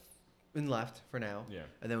him in left for now. Yeah.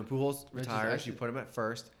 And then when Pujols Which is retires, actually- you put him at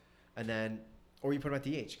first, and then, or you put him at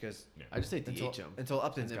DH because I just say DH him. until And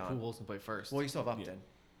Upton's then gone. Pujols can play first. Well, you still have Yeah. Upton.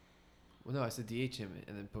 Well, no, I said DH him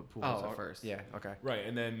and then put Pujols at first. Yeah. Okay. Right,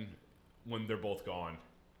 and then when they're both gone,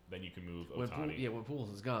 then you can move When Otani. when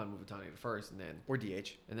Pujols is gone, move Otani to first, and then Or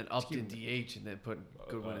DH. Upton keep DH, and then put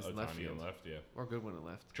Goodwin as in left Otani field, in left, yeah. or Goodwin in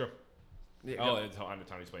left. Sure. Yeah, Oh, go- and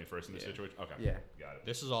Otani's playing first in this Yeah. situation? Okay. yeah. Got it.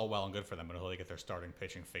 This is all well and good for them, but until they get their starting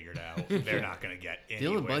pitching figured out, they're not going to get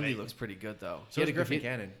anywhere. Dylan Bundy They- looks pretty good though. So did he Griffin he,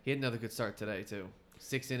 Cannon. he had another good start today too.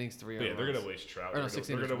 6 innings, 3 But yeah, earned they're runs. going to waste Trout. Or no, They're 6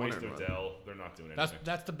 going to innings, waste 1 earned Odell. They're not doing That's anything.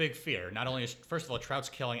 that's the big fear. Not only is first of all, Trout's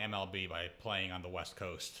killing MLB by playing on the West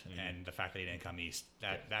Coast, Mm-hmm. and the fact that he didn't come east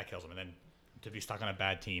that kills him. And then to be stuck on a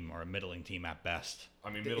bad team or a middling team at best. I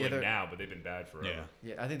mean, Yeah, middling they're- now, but they've been bad forever.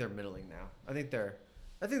 Yeah. Yeah, I think they're middling now. I think they're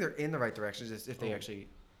in the right direction just if they actually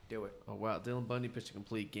do it. Oh wow, Dylan Bundy pitched a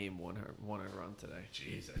complete game, one earned run today.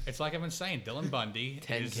 Jesus. It's like I've been saying, Dylan Bundy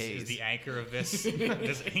 10 is Ks. the anchor of this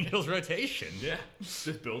this Angels rotation. Yeah.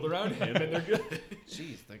 Just build around him, and they're good.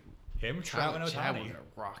 Jeez, like Him, Trout, and Tyler Chatwood Otani. got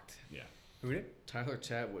rocked. Yeah. Who did? Tyler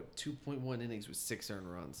Chatwood, 2.1 innings with 6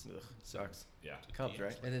 earned runs. Ugh, sucks. Yeah. Cubs,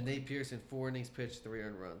 right? And then Nate Pearson, 4 innings pitched, 3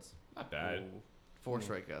 earned runs. Not bad. 4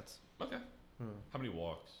 strikeouts. Okay. Hmm. How many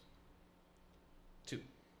walks? 2.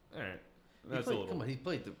 All right. He That's played, a little. come on, he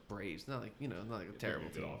played the Braves. Not like not like a terrible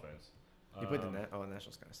good team. offense. He played the Um,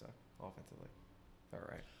 Nationals kind of suck offensively. All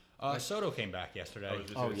right. Soto came back yesterday. I was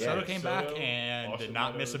just Oh, gonna yeah. Soto say, came back Soto, and Austin did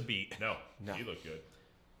not miss a Meadows- beat. No, No. he looked good.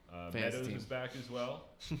 Fantasy Meadows team. is back as well.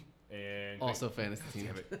 And Also fantasy team.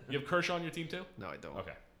 damn it. You have Kershaw on your team too? No, I don't.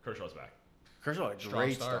 Okay, Kershaw's back. Kershaw had a Strong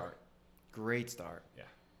great start. start. Great start. Yeah.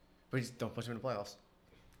 But just don't push him in the playoffs.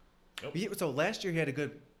 Nope. So last year he had a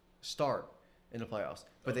good start in the playoffs,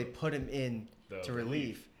 but they put him in The to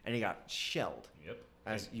relief, and he got shelled. Yep.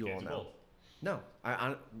 As And you can't all do know. both. No,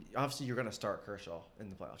 I obviously you're going to start Kershaw in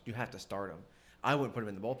the playoffs. You have to start him. I wouldn't put him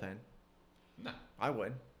in the bullpen. No, I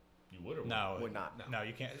would. you would or No, Would not. No,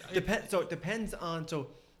 you can't. So it depends on.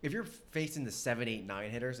 So if you're facing the 7, 8, 9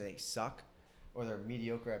 hitters and they suck, or they're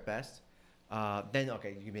mediocre at best, then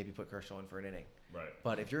okay, you can maybe put Kershaw in for an inning. Right.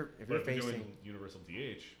 But if you're But if you're facing, doing universal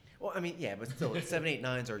DH, well, I mean, yeah, but still, 7, 8,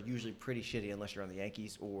 9s are usually pretty shitty unless you're on the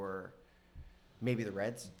Yankees or maybe the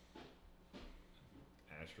Reds.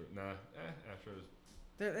 Astros,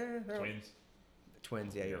 They're Twins.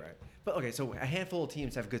 Twins. Yeah, you're Yeah. right. But okay, so a handful of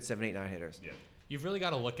teams have good 7, 8, 9 hitters. Yeah. You've really got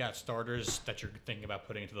to look at starters that you're thinking about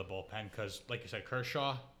putting into the bullpen because, like you said,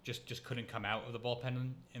 Kershaw just couldn't come out of the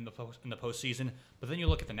bullpen in the postseason. But then you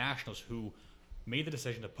look at the Nationals, who made the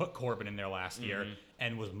decision to put Corbin in there last year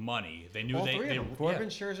and was money. They knew All they 3 they of them, Corbin,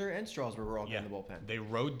 Scherzer, and Strasburg were all yeah, in the bullpen. they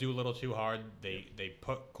rode Doolittle too hard. They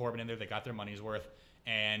put Corbin in there. They got their money's worth.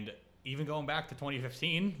 And even going back to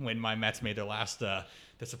 2015, when my Mets made their last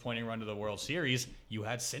disappointing run to the World Series, you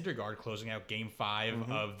had Syndergaard closing out Game 5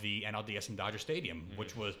 of the NLDS in Dodger Stadium,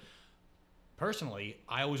 which was personally,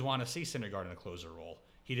 I always want to see Syndergaard in a closer role.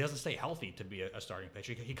 He doesn't stay healthy to be a starting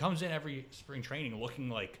pitcher. He comes in every spring training looking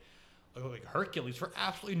like Hercules for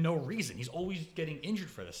absolutely no reason. He's always getting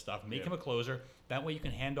injured for this stuff. Make him a closer. That way you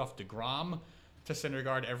can hand off DeGrom to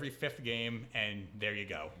Syndergaard every 5th game, and there you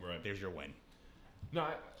go. Right. There's your win. No,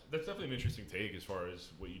 that's definitely an interesting take as far as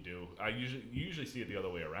what you do. You usually see it the other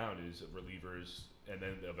way around, is relievers, and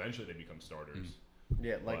then eventually they become starters.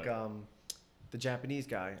 Yeah, like But- the Japanese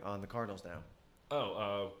guy on the Cardinals now.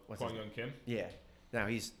 Kwang Young Kim. Yeah. Now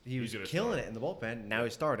he was gonna killing start. it in the bullpen. Now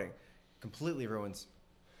he's starting. Completely ruins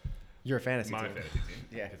your fantasy My team. fantasy team.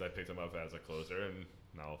 Yeah. Because I picked him up as a closer, and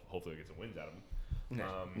now hopefully I get some wins out of him.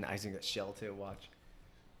 Nah, he's gonna get shell too. Watch.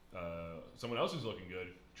 Someone else who's looking good,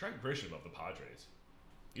 Trent Grisham of the Padres.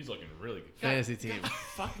 He's looking really good. Fantasy team.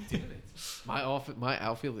 Fucking damn it. My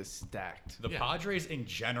outfield is stacked. The Padres in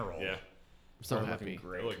general. Yeah, I'm so They're happy. looking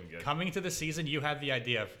great. they're looking good. Coming into the season, you had the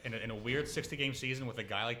idea of in a weird 60-game season with a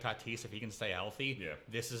guy like Tatis, if he can stay healthy, Yeah.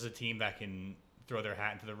 this is a team that can throw their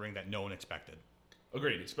hat into the ring that no one expected.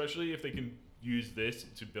 Agreed, especially if they can use this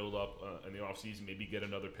to build up in the offseason, maybe get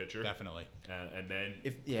another pitcher. Definitely. And then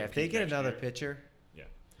If they compete get next another year. pitcher, Yeah.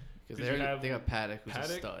 Because 'Cause you have they got Paddock, who's a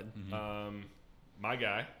Paddock, stud. My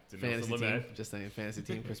guy, Fantasy Nelson team. Lamet. Just saying, fantasy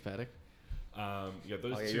team, Chris Paddock. You got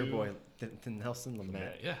those oh yeah, two. your boy, Nelson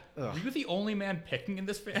Lamet. Yeah. Ugh. Were you the only man picking in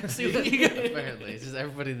this fantasy league? Apparently, it's just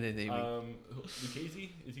everybody in the name.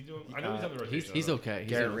 Lucchese, is he doing? I know he's on the rotation. He's okay. He's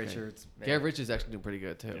Garrett okay. Richards. man. Garrett Richards is actually doing pretty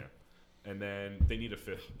good too. Yeah. And then they need a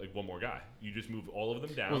fifth, like one more guy. You just move all of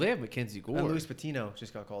them down. Well, they have Mackenzie Gore. And Luis Patino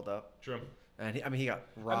just got called up, True. and he got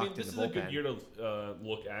rocked I mean, this in is the a bullpen. good year to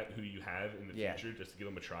look at who you have in the Yeah. future, just to give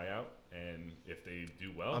them a tryout. And if they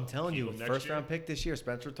do well, I'm telling keep you, them next first year. round pick this year,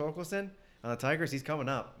 Spencer Torkelson on the Tigers. He's coming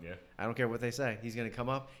up. Yeah. I don't care what they say. He's gonna come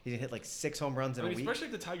up. He's gonna hit like 6 home runs in I mean, a week. especially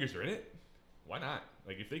if the Tigers are in it. Why not?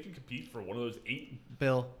 Like, if they can compete for one of those 8,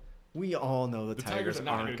 Bill, we all know the the Tigers Tigers are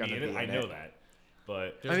not aren't going to gonna be in it. I know that.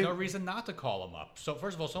 But There's I mean- no reason not to call him up. So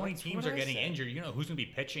first of all, so many That's teams what are I getting said. injured. You know who's going to be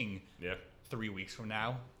pitching yeah. 3 weeks from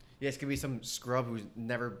now? Yeah, it's gonna be some scrub who's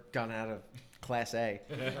never gotten out of Class A,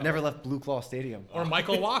 never left Blue Claw Stadium. Or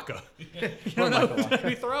Michael Waka. You Or don't know Michael who's going to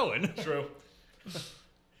be throwing. True.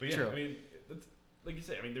 But yeah, True. I mean, that's, like you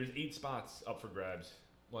say, I mean, there's 8 spots up for grabs.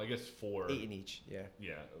 Well, I guess 4. 8 in each. Yeah.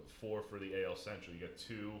 Yeah, 4 for the AL Central. You got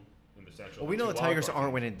 2 in the Central. Well, we know the two Tigers wildcard aren't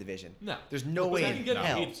teams. winning the division. No. There's no But way they in can get an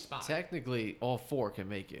hell. 8th spot. Technically, all 4 can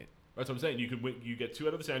make it. That's what I'm saying. You could win, you get 2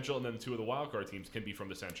 out of the Central, and then 2 of the wildcard teams can be from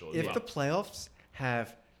the Central as If well. the playoffs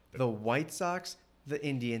have the White Sox, the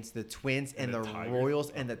Indians, the Twins, and And the the Tigers? Royals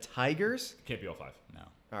and the Tigers, Can't be all 5. No.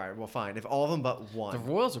 all right, well, fine. If all of them but one. The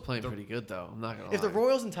Royals are playing pretty good, though. I'm not gonna lie. If the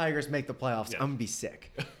Royals and Tigers make the playoffs, Yeah. I'm gonna be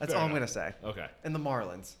sick. That's Fair all I'm enough. gonna say. Okay. And the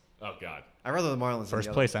Marlins. Oh, God. I'd rather the Marlins. First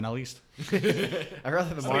than the place NL East. I'd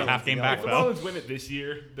rather the So you're Marlins. half than game the back, If the other one. Marlins win it this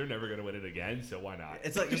year, they're never going to win it again, so why not?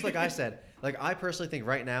 It's like just like I said. Like I personally think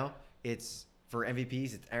right now it's for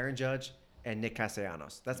MVPs. It's Aaron Judge and Nick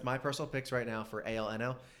Castellanos. That's my personal picks right now for AL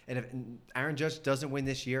NL. And if Aaron Judge doesn't win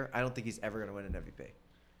this year, I don't think he's ever going to win an MVP.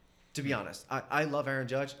 To be honest, I love Aaron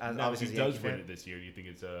Judge. Now, if Obviously, he he's a does Yankee win fan. it this year, do you think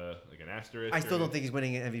it's like an asterisk? I still or- don't think he's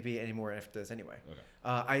winning an MVP anymore after this anyway. Okay.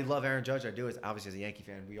 I love Aaron Judge. I do. As obviously as a Yankee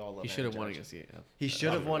fan, we all love. he should Aaron have won Judge. against the. He should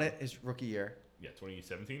have Probably won right. it his rookie year. Yeah,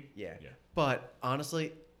 2017? Yeah. Yeah. But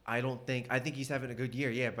honestly, I don't think. I think he's having a good year.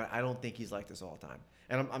 Yeah, but I don't think he's like this all the time.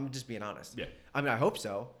 And I'm just being honest. Yeah. I mean, I hope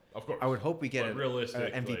so. Of course. I would hope we get But an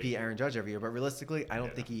realistic, MVP like- Aaron Judge every year. But realistically, I don't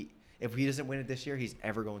Yeah. think he. If he doesn't win it this year, he's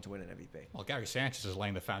ever going to win an MVP. Well, Gary Sanchez is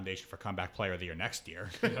laying the foundation for comeback player of the year next year.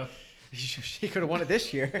 Yeah. He could have won it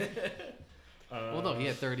this year. Well, no, he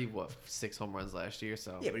had 6 home runs last year,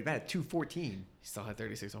 so Yeah, but he batted 214. he still had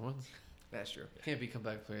 36 home runs. That's true. Can't be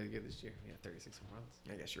comeback player of the year this year. He had 36 home runs.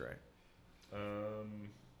 I guess you're right.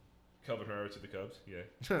 Kelvin Herrera to the Cubs.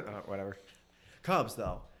 Yeah. Whatever. Cubs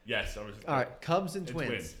though. Yes. I was, All right, Cubs and And Twins.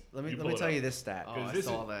 Twins. Let me You let pull me it tell up. you this stat. Oh, 'Cause I this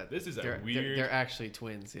saw is- that. this is a they're, weird- They're actually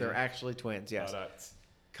twins. Yeah. They're actually twins. Yes. that's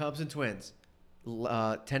Cubs and Twins,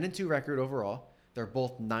 10-2 record overall. They're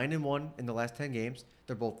both 9-1 in the last 10 games.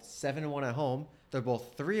 They're both 7-1 at home. They're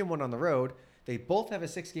both 3-1 on the road. They both have a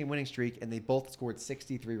 6-game winning streak, and they both scored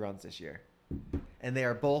 63 runs this year. And they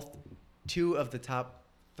are both 2 of the top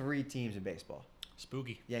 3 teams in baseball.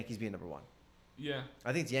 Spooky. Yankees being number 1. yeah.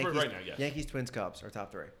 I think it's For Yankees. right now, yes. Yankees, Twins, Cubs are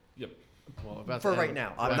top 3 Yep. Well, about for to right end-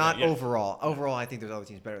 now. Right Not now, yeah. overall. Overall, I think there's other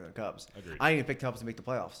teams better than Cubs. Agreed. I even picked Cubs to make the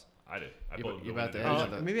playoffs. I did. I You- pulled them you to about win to it.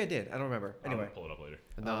 end the- Maybe I did. I don't remember. Anyway, I'll pull it up later.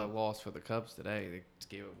 Another loss for the Cubs today. They just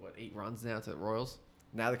gave it, 8 runs now to the Royals?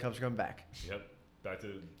 now the Cubs are coming back. Yep. Back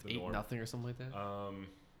to the 8 norm. nothing or something like that.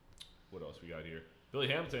 What else we got here? Billy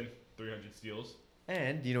Hamilton, 300 steals.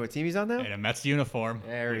 And do you know what team he's on now? In a Mets uniform.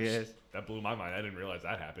 There he is. That blew my mind. I didn't realize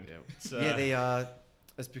that happened. It's, Yeah, they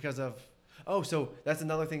it's because of so that's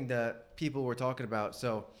another thing that people were talking about.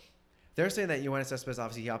 So they're saying that Yoenis Cespedes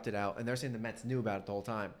obviously he opted out, and they're saying the Mets knew about it the whole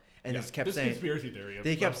time, and Yeah, just kept this saying conspiracy theory.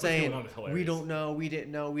 they kept what's going saying on is hilarious. we don't know, we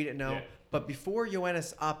didn't know, we didn't know. Yeah. But before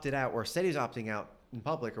Yoenis opted out or said he was opting out in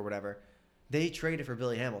public or whatever, they traded for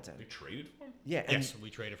Billy Hamilton. They traded for him? Yeah, and, Yes, we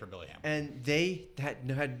traded for Billy Hamilton. and they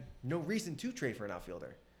had no reason to trade for an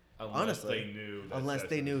outfielder. Honestly, they knew. Unless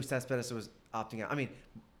they knew Cespedes was opting out. I mean,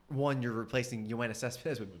 one, you're replacing Yoenis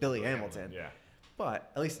Cespedes with Billy Hamilton. Yeah.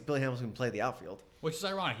 But at least Billy Hamilton can play the outfield. Which is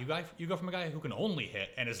ironic. You go from a guy who can only hit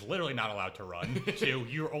and is literally not allowed to run to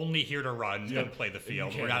you're only here to run and play the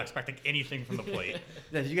field. We're not expecting anything from the plate.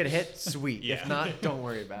 If you get a hit, sweet. Yeah. If not, don't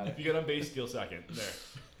worry about If it. you get on base, steal second.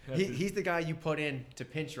 There. He's the guy you put in to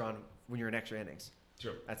pinch run when you're in extra innings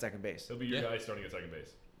True. at second base. He'll be your Yeah. guy starting at second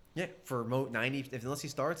base. Yeah, for 90. Unless he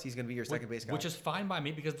starts, he's going to be your second base guy. Which is fine by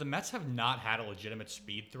me because the Mets have not had a legitimate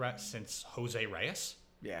speed threat since Jose Reyes.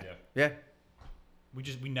 yeah. Yeah.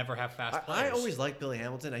 We never have fast players. I always liked Billy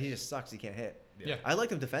Hamilton. He just sucks. He can't hit. Yeah. I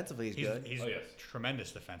liked him defensively. He's good. He's Oh, yes.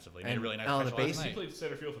 tremendous defensively. And Made a really nice on the catch last base, He night. played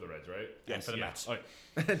center field for the Reds, right? And for the Mets. Oh,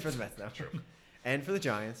 and for the Mets now. True. And for the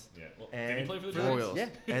Giants. yeah. Well, And did he play for the for Giants? Royals.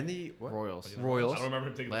 Yeah. And the what? Royals. I Royals. don't remember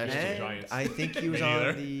him taking the Last field for the And Giants. I think he was Me neither.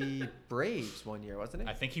 on the Braves one year, wasn't he?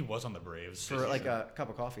 I think he was on the Braves. For like a cup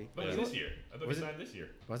of coffee. But Yeah. this year. I thought Was he it? signed this year.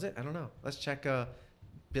 Was it? I don't know. Let's check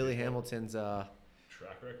Billy Hamilton's.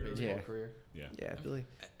 Track record. Yeah. Career. Yeah, Billy.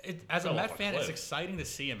 As a Fell Met off a fan, it's cliff. exciting to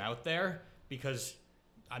see him out there because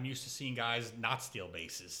I'm used to seeing guys not steal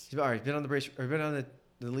bases. He's already been on the Braves. Or been on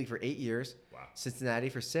the league for 8 years. Wow. Cincinnati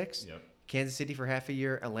for 6. Yep. Kansas City for half a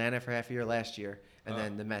year. Atlanta for half a year last year, and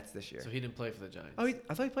then the Mets this year. So he didn't play for the Giants. I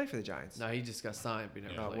thought he played for the Giants. No, he just got signed, but he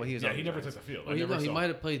never Yeah. played. Well, he was Yeah, on he the never Giants. took the field. Well, I never he saw might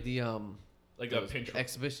have played the like a those pinch.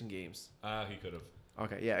 exhibition games. He could have.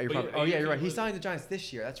 Okay, yeah, you're But probably. you- Oh you yeah, you're right. could- He signed the Giants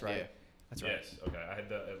this year. That's right. Yeah. That's right. Yes. Okay. I had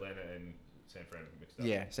the Atlanta and San Fran mixed up.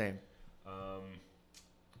 Yeah, same.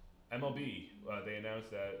 MLB, they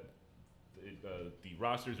announced that the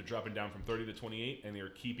rosters are dropping down from 30 to 28, and they are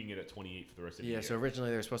keeping it at 28 for the rest of the Yeah, year. so originally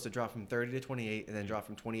they were supposed to drop from 30 to 28 and then drop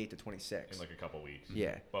from 28 to 26. in like a couple weeks.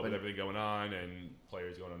 Yeah, But with everything going on and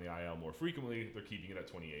players going on the IL more frequently, they're keeping it at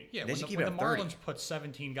 28. Yeah, They when should the, keep when it the at 30. Marlins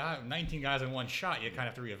put 19 guys in one shot, you kind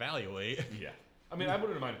of have to reevaluate. Yeah. I mean, I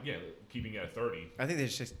wouldn't mind, keeping it at 30. I think they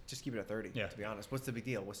should just keep it at 30, Yeah. to be honest. What's the big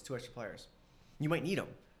deal? What's 2 extra players? You might need them.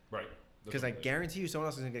 Right. Because I guarantee you someone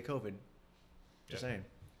else is going to get COVID. Just Yeah. saying.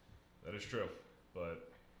 That is true,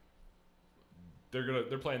 but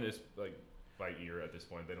they're playing this like by ear at this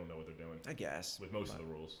point. They don't know what they're doing I guess. with most of the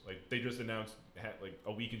rules. Like they just announced like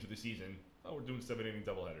a week into the season, oh, we're doing 7-inning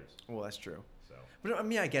doubleheaders. Well, that's true. So But I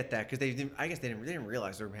mean, I get that because I guess they didn't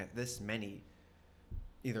realize there were this many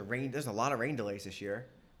either rain. There's a lot of rain delays this year.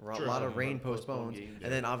 A Sure. lot of rain Postponed postponed, games,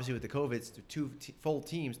 and then obviously with the COVID, it's full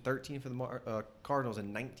teams, 13 for the Cardinals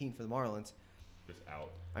and 19 for the Marlins. just out.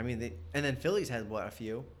 I mean, and then Phillies had what, a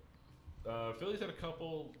few, Phillies had a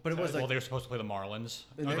couple, but it was Well, like they were supposed to play the Marlins.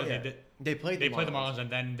 And Oh, they- they yeah. did- they played They played the Marlins, and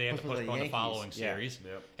then they had to Supposed to play the postpone the Yankees, following yeah. series.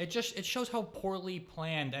 Yep. It shows how poorly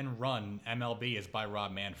planned and run MLB is by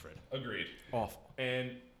Rob Manfred. Agreed. awful.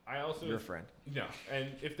 And I also Your friend. No, and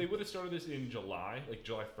if they would have started this in July, like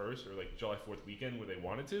July 1st or like July 4th weekend, where they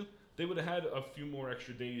wanted to, they would have had a few more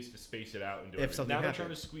extra days to space it out and do If everything. something Now they're happened.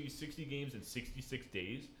 trying to squeeze 60 games in 66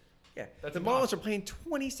 days. Yeah, That's the Marlins are impossible. playing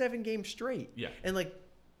 27 games straight. Yeah. and like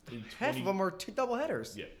In half 20 of them are 2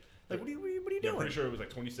 doubleheaders. Yeah. Like what are you Yeah, I'm doing? pretty sure it was like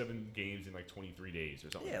 27 games in like 23 days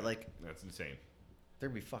or something. Yeah, like that's insane. they're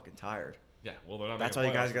gonna be fucking tired. Yeah, well they're not. That's why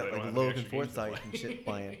making you guys playoffs, so got they don't like have any Logan extra games to Forsythe play. and shit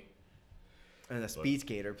playing, and a speed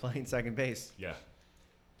skater playing second base. Yeah,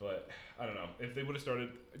 but I don't know if they would have started.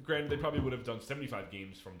 Granted, they probably would have done 75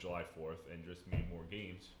 games from July 4th and just made more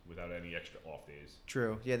games without any extra off days.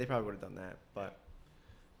 True. Yeah, they probably would have done that, but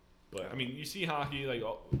But I mean, you see hockey. Like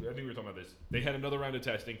I think we were talking about this. They had another round of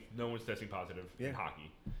testing. No one's testing positive in Yeah. hockey.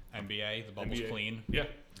 NBA, the bubble's NBA. clean. Yeah,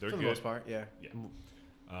 they're for the good. most part, yeah. Yeah.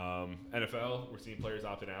 NFL, we're seeing players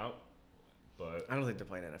opting out, but I don't think they're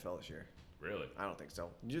playing NFL this year. really I don't think so.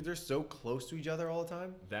 They're so close to each other all the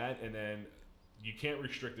time. that, and then you can't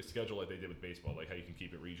restrict the schedule like they did with baseball, like how you can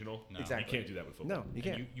keep it regional. No. Exactly. You can't do that with football. No, you And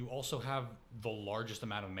can't. you also have the largest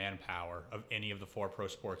amount of manpower of any of the 4 pro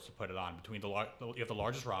sports to put it on. Between you have the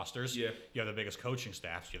largest rosters, Yeah. you have the biggest coaching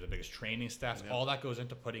staffs, you have the biggest training staffs. Yeah. All that goes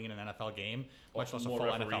into putting in an NFL game, much less a More full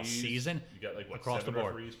NFL referees. season. You got like what, across 7 the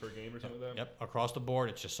board. referees per game or something like that. Yep, across the board,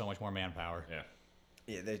 it's just so much more manpower. Yeah.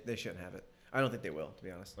 Yeah, they shouldn't have it. I don't think they will, to be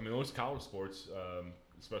honest. I mean, most college sports,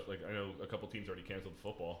 especially like I know a couple teams already canceled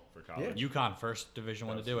football for college. UConn, first Division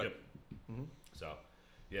One to do it. Yep. So,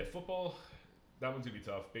 yeah, football, that one's going to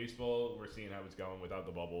be tough. Baseball, we're seeing how it's going without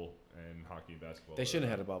the bubble, and hockey and basketball. They shouldn't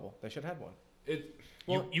have had a bubble. They should have had one.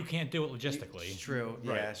 Well, you can't do it logistically. It's true.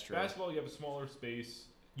 Right. Yeah, it's true. Basketball, you have a smaller space.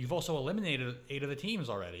 You've also eliminated 8 of the teams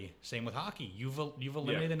already. Same with hockey. You've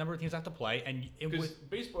eliminated the number of teams that have to play, and Because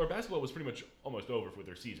baseball or basketball was pretty much almost over with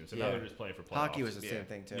their season, so now Yeah. they're just playing for playoffs. Hockey was the same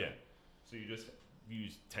thing too. Yeah. So you just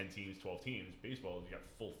use 10 teams, 12 teams. Baseball, you got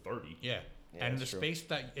full 30. yeah. Yeah, And the that's true. space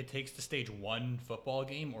that it takes to stage one football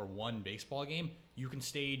game or one baseball game, you can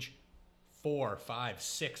stage 4, 5,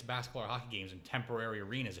 6 basketball or hockey games in temporary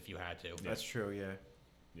arenas if you had to. That's true. Yeah.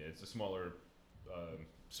 Yeah, it's a smaller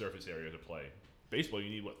surface area to play. Baseball, you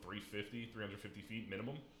need, 350 feet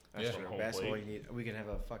minimum? That's from true. home Basketball, plate. we can have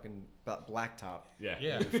a fucking blacktop. Yeah.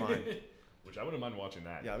 Yeah. We'll be fine. Which I wouldn't mind watching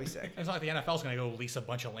that. Yeah, I'll be sick. It's not like the NFL's going to go lease a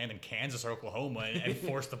bunch of land in Kansas or Oklahoma and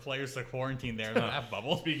force the players to quarantine there in that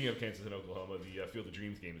bubble. Speaking of Kansas and Oklahoma, the Field of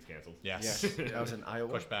Dreams game is canceled. Yes. Yes, that was in Iowa.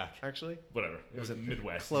 Push back. Actually, Whatever. It was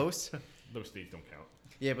Midwest. close. Those states don't count.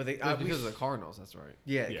 Yeah, but they because of the Cardinals, that's right.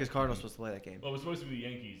 yeah, Yeah. because Cardinals supposed to play that game, Well, it was supposed to be the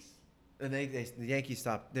Yankees. and the Yankees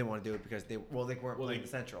didn't want to do it because they weren't playing the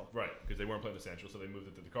Central. Right, because they weren't playing the Central, so they moved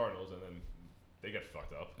it to the Cardinals, and then they got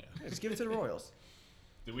fucked up. Yeah. Yeah, just give it to the Royals.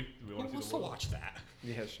 Do we Who want to wants see to the Royals? watch that?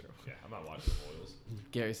 Yeah, sure. Yeah, I'm not watching the Royals.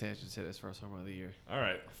 Gary Sanchez hit his first home run of the year. All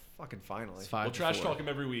right. Fucking finally. It's 5 We'll to trash 4. talk him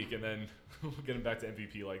every week, and then we'll get him back to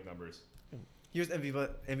MVP-like numbers. He was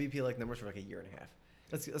MVP like numbers for like a year and a half.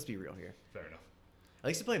 Let's be real here. Fair enough. At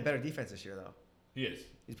least he's playing better defense this year, though. He is,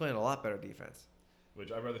 He's playing a lot better defense.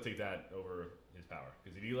 which I'd rather take that over his power.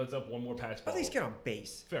 Because if he lets up one more pass At ball, least get on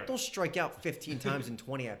base. Fair Don't strike out 15 times in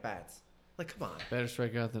 20 at bats. Like, come on. Better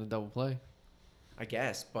strikeout than a double play. I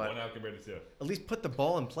guess, but one out compared to two. at least put the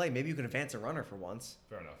ball in play. Maybe you can advance a runner for once.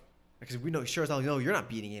 Fair enough. Because we know, sure as hell, know you're not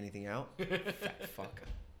beating anything out. Fat fuck.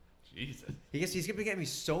 Jesus. He's gonna get me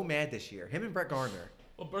so mad this year. Him and Brett Gardner.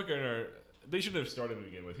 Well, Burkhardt, they should have started to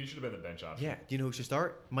begin with. He should have been the bench option. Yeah. Do you know who should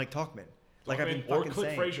start? Mike Talkman. Like I've been or fucking Clint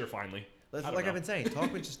saying. Frazier finally. I don't Like know. I've been saying,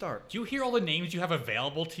 Talkman should start. Do you hear all the names you have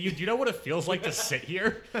available to you? Do you know what it feels like to sit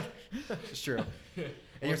here? It's true.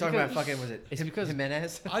 And you're talking about fucking, was it? It's because-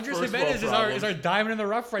 Jimenez. Andres First Jimenez world is our diamond in the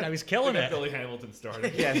rough right now. He's killing Look at it. Billy Hamilton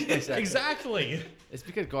started. yeah, exactly. Exactly. It's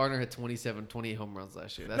because Gardner had 28 home runs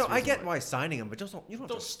last year. That's No, the I reason get why signing him, but you don't have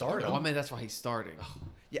to start Oh, I him. mean, that's why he's starting.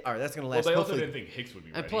 Yeah, all right, that's gonna Well, last. they also hopefully. didn't think Hicks would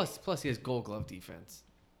be And ready. plus he has Gold Glove defense.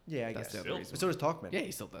 Yeah, I That's guess. the other Still. reason. So does Talkman. Yeah,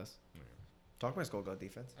 he still does. Talkman's goal guard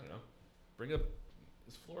defense. I don't know. Bring up.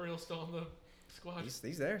 Is Florial still on the squad? He's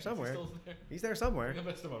there Is he somewhere. still there? He's there somewhere. Bring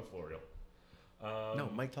up Esteban Florial. No,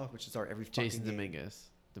 Mike Talkman should start every fucking Jason game. Dominguez.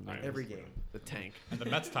 Every game. The tank. And the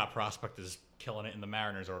Mets' top prospect is killing it in the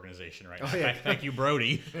Mariners organization right Oh, now. yeah. Thank you,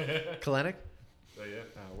 Brody. Kalenic? So, yeah.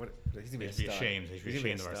 He's gonna be a He'd be stud. ashamed. He'd be He's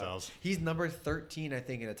gonna ashamed of a stud. ourselves. He's number 13, I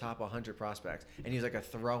think, in the top 100 prospects, and he's like a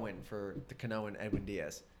throw-in for the Cano and Edwin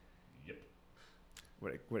Diaz. Yep.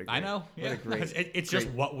 What a great, I know. What Yeah. a great, It's just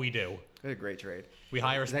great- what we do. what a great trade. We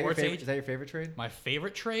hire a Is that, sports is agent. that your favorite trade? My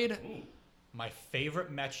favorite trade? Ooh. My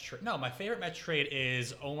favorite Mets trade. No, my favorite Mets trade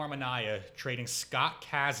is Omar Minaya trading Scott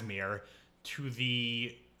Kazmir to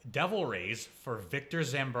the Devil Rays for Victor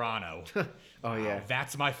Zambrano. Oh yeah.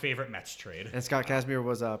 That's my favorite Mets trade. And Scott Kazmir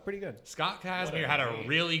was pretty good. Scott What Kazmir a had a name.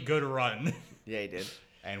 really good run, Yeah, he did.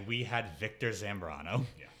 and we had Victor Zambrano.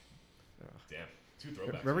 Yeah. Damn. Two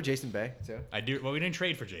throwbacks. Remember Jason Bay too? I do. Well, we didn't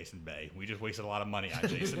trade for Jason Bay. We just wasted a lot of money on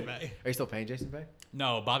Jason Bay. Are you still paying Jason Bay?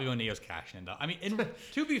 No, Bobby Bonilla's cashing in. I mean,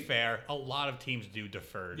 to be fair, a lot of teams do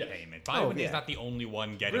deferred Yes. payment. Bobby Oh, Bonilla's yeah. not the only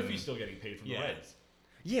one getting. Griffey's still getting paid from Yeah. the Reds.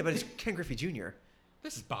 Yeah, but it's Ken Griffey Jr.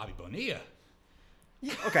 This is Bobby Bonilla.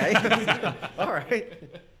 Yeah. Okay. All right.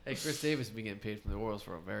 Hey, Chris Davis has been getting paid from the Orioles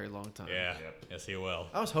for a very long time. Yeah. Yep. Yes, he will.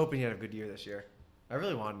 I was hoping he had a good year this year. I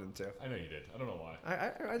really wanted him to. I know you did. I don't know why.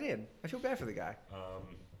 I did. I feel bad for the guy.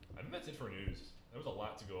 I think that's it for news. There was a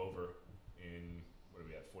lot to go over in, what are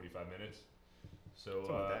we at, 45 minutes? So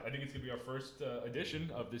Something like that. I think it's going to be our first edition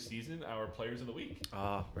of this season, our Players of the Week.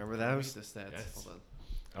 Remember Read those? the stats. Yes. Hold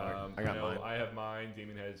on. I got know mine. I have mine.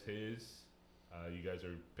 Damien has his. You guys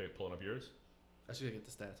are pulling up yours? I should get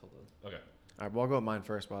the stats. Hold on. Okay. All right, well, I'll go with mine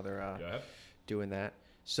first while they're Go ahead. doing that.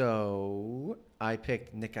 So I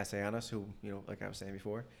picked Nick Castellanos, who, like I was saying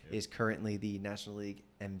before, Yep. is currently the National League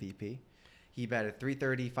MVP. He batted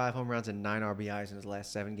 .330, 5 home runs, and 9 RBIs in his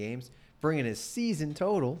last 7 games, bringing his season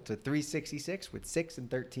total to .366 with 6 and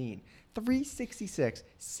 13. .366,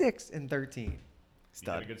 6 and 13. He's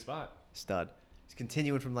got a Stud. good spot. Stud. He's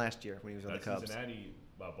continuing from last year when he was on That the Cubs. Cincinnati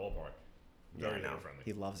ballpark. Yeah, Very I know. friendly.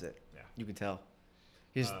 He loves it. Yeah. You can tell.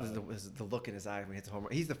 He's the look in his eyes when he hits a home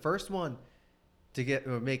run. He's the first one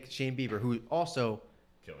to make Shane Bieber, who also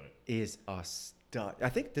Killing it. is a Duh. I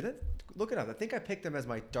think look it up. I think I picked him as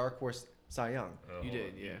my dark horse Cy Young. You Hold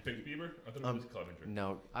did, on. yeah. You picked Bieber? I thought it was Clevenger.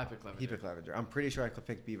 No, I picked Clevenger. he picked Clevenger. I'm pretty sure I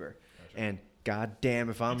picked Bieber. Gotcha. And goddamn,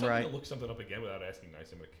 if I'm You told me right, to look something up again without asking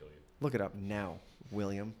nice, I'm gonna kill you. look it up now,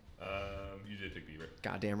 William. You did pick Bieber.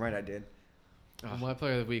 Goddamn right I did. Well, my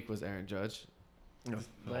player of the week was Aaron Judge. No.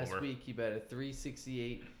 Last Homer. week he batted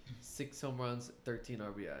 368, 6 home runs, 13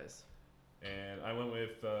 RBIs. And I went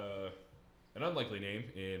with an unlikely name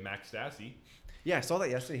in Max Stassi. Yeah, I saw that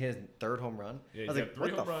yesterday. His third home run. Yeah, I he's was got like, 3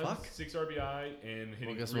 what home the runs, fuck? 6 RBI, and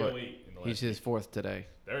hitting guess 308 in the last He's his 4th today.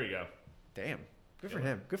 There you go. Damn. Good for Yeah.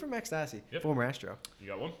 him. Good for Max Stassi, Yep. former Astro. You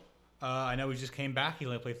got one? I know he just came back. He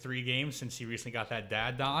only played 3 games since he recently got that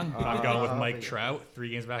dad don. But I'm going with Mike Trout. 3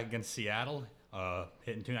 games back against Seattle.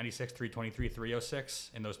 Hitting 296, 323, 306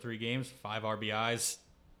 in those 3 games. 5 RBIs,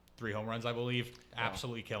 3 home runs, I believe.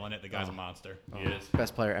 Absolutely killing it. The guy's a monster. He is.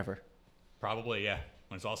 Best player ever. Probably, yeah.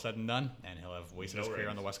 When it's all said and done, and he'll have wasted No his career rings.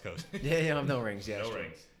 on the West Coast. Yeah, you have no rings. Yeah, No it's true.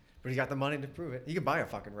 rings. But he got the money to prove it. He could buy a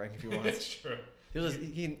fucking ring if he wants. It's true.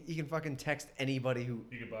 he can fucking text anybody who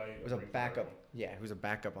You could buy was a ring for backup. everyone. Yeah, who was a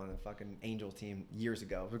backup on the fucking Angels team years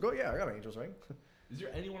ago. We go, yeah, I got an Angels ring. Is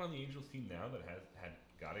there anyone on the Angels team now that had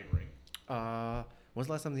got a ring? When's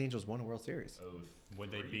the last time the Angels won a World Series?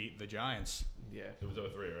 Would they beat the Giants? Yeah. It was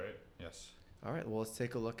 03, right? Yes. All right, well, let's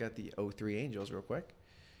take a look at the 03 Angels real quick.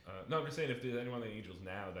 No, I'm just saying if there's anyone on the Angels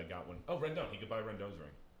now that got one. Oh, Rendon. He could buy Rendon's ring.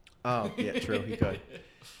 Oh, yeah, true. He could.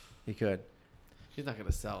 He could. He's not going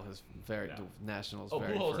to sell his No. Nationals Oh,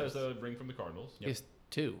 very Pujols first. has a ring from the Cardinals. He has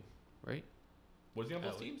 2, right? Was he on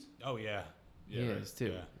both Oh, teams? Oh, yeah. Yeah, he right. has 2.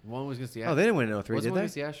 Yeah. One was against the Oh, they didn't win in 03, was did one they?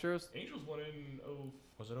 against the Astros? Angels won in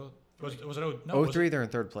Was it no, 03, they're in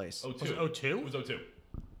third place. 02. Was it 02? It was 02.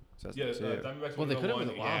 So that's Yeah, two. Diamondbacks Well, won they in could have 01.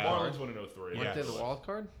 been the wild Yeah, card. Marlins won in 03. Yeah. Weren't they the wild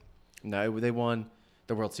card? No, they won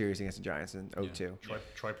the World Series against the Giants in 02.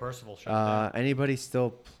 Troy Percival. shut it down. Anybody still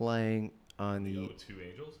playing on The the 02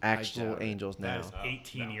 Angels? actual doubt it. Angels That now? is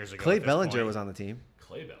 18 No. years ago. Clay at this Bellinger point. was on the team.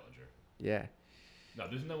 Clay Bellinger. Yeah. No,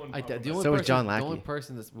 there's no one. The probably- only So is person, John The only Lackey.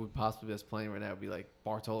 person that would possibly be playing right now would be like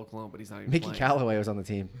Bartolo Colon, but he's not even Mickey playing. Callaway was on the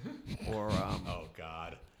team. Or Oh,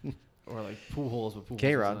 God. or like Pujols, but Pujols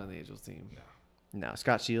K-Rod. wasn't on the Angels team. No,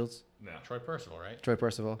 Scott Shields, No. Troy Percival, right? Troy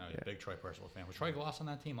Percival. No, he's Yeah. a big Troy Percival fan. Was Troy Gloss on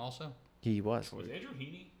that team also? He was. Was Andrew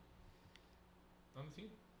Heaney on the team?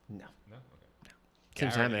 No. No. Okay. Tim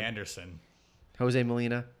Garrett Salmon. Anderson. Jose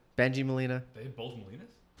Molina. Benji Molina. They have both Molinas.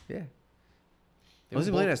 Yeah. They Jose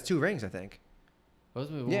were Molina both- has 2 rings, I think.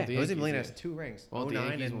 Jose Yeah, the Jose Yankees, Molina yeah. has 2 rings. Well, the 09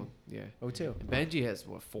 Yankees and one, yeah. 02. And Benji has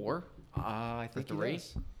what 4? I think he 3?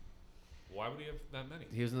 does. Why would he have that many?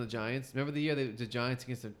 He was in the Giants. Remember the year the Giants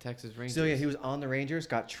against the Texas Rangers? So yeah, he was on the Rangers,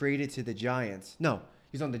 got traded to the Giants. No,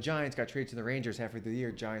 he's on the Giants, got traded to the Rangers halfway through the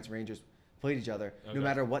year. Giants, Rangers played each other. Okay. No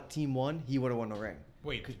matter what team won, he would have won a ring.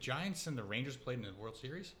 Wait, the Giants and the Rangers played in the World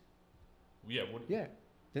Series? Yeah. What? Yeah,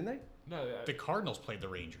 didn't they? No. The Cardinals played the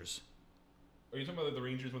Rangers. Are you talking about the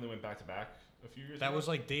Rangers when they went back to back a few years That ago? was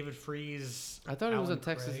like David Freeze. I thought it was Alan a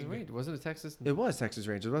Texas Craig. and Rangers. Wasn't it Texas? It was Texas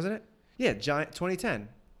Rangers, wasn't it? Yeah, Giant 2010.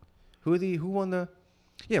 Who won the?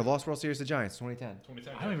 Yeah, lost World Series to Giants 2010.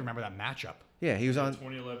 2010. I don't even remember that matchup. Yeah, he was In on.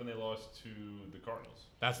 2011, they lost to the Cardinals.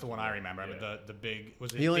 That's the one I remember. I mean, Yeah. the big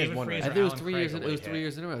was it He only has David one Freeze ring. I or think it was Alan 3 Craig years. or It what was he 3 had?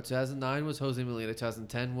 years in a row. 2009 was Jose Molina.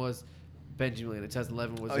 2010 was Benji Molina.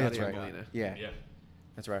 2011 was Oh, yeah, that's Yadier right. Molina. Yeah, Yeah.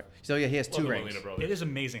 that's right. So yeah, he has Love 2 the rings. Molina brothers. It is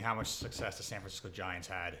amazing how much success the San Francisco Giants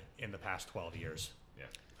had in the past 12 years. Yeah.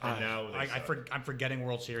 And now they suck. I'm forgetting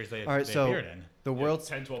World Series they, All right, they so appeared in. the Yeah, World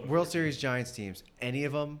 10, 12, and World 14. Series Giants teams, any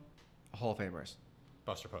of them, Hall of Famers.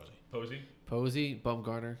 Buster Posey. Posey, Posey,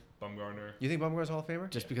 Bumgarner, Bumgarner. You think Bumgarner's Hall of Famer?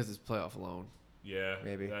 just because it's playoff alone. Yeah.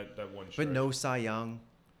 Maybe. That one. But stretch. no Cy Young.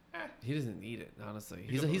 He doesn't need it, honestly.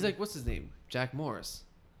 He's He's a- like what's his name? Jack Morris,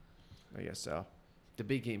 I guess so. the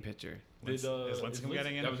big game pitcher. Is Lincecum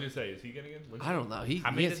getting in? I was gonna say, is he getting in? I don't know. He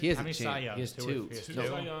How many has did- a how many chance. Cy He has Youngs? Two or- 2. he has Two No,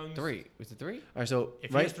 Cy Youngs. 3. Was it 3? All right, so If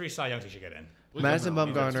he right, has 3 Cy Youngs, he should get in. Madison No,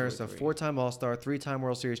 no, Bumgarner he's is a 2 or 3. 4-time All-Star, 3-time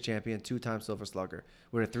World Series champion, 2-time Silver Slugger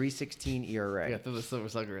with a 3.16 ERA. Yeah, throw the Silver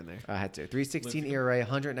Slugger in there. I had to 3.16 Lincecum. ERA,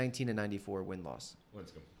 119 and 94 win-loss.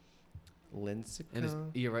 Lincecum. Lincecum. And his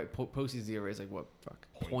ERA, Posey's ERA is like what? Fuck.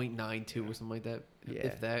 0.92 or something like that. Yeah.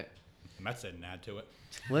 If that. The Mets didn't add to it.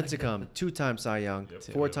 Lincecum, 2-time Cy Young, Yep.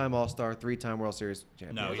 4-time All-Star, 3-time World Series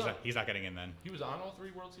champion. No, was he's not getting in then. He was on all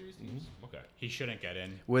 3 World Series teams. Okay. He shouldn't get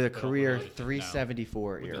in. With a But career overall,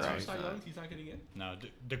 374 With the ERA. two Cy Youngs, he's not getting in. No,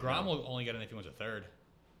 DeGrom will only get in if he wins a third.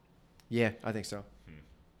 Yeah, I think so.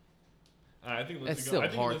 I think It's Lincecum- still I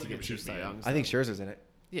think hard to Lincecum get 2 should be Cy in. Youngs. I think Scherzer's in it.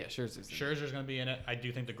 Yeah, sure. It's Scherzer's going to be in it. I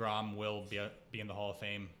do think DeGrom will be in the Hall of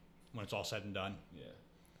Fame when it's all said and done. Yeah.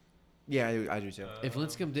 Yeah, I do too. If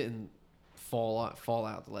Lincecum didn't fall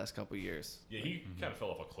out the last couple of years. Yeah, he kind of fell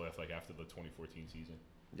off a cliff like after the 2014 season.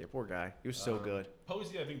 Yeah, poor guy. He was so good.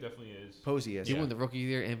 Posey, I think definitely is. Posey is. He won the Rookie of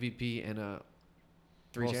the Year, MVP, and a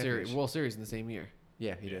Three championships. World Series in the same year.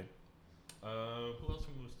 Yeah, he Yeah. did. Who else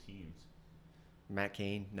from those teams? Matt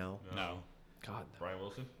Cain, no. No. God, Brian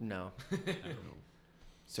Wilson? No.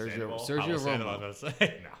 Sandoval? Sergio I was Romo. about to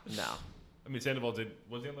say. No. No. I mean, Sandoval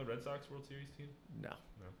was he on the Red Sox World Series team? No.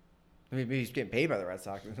 No. I mean, maybe he's getting paid by the Red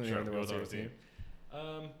Sox. When Sure, they're in the he World was on Series the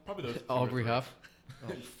team. Probably those. two or Aubrey three. Huff.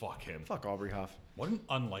 Oh, fuck him. Fuck Aubrey Huff. What an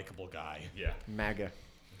unlikable guy. Yeah. MAGA.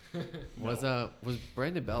 Was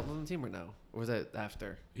Brandon Belt on the team or no? Or was that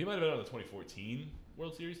after? He might have been on the 2014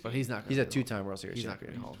 World Series team. But he's not. He's a gonna be two-time World Series He's not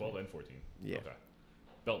champion. gonna be Hall of 12 and 14. Yeah. Okay.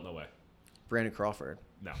 Belt, no way. Brandon Crawford.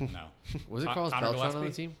 No. No. Was it Con- Carlos Connor Beltran on the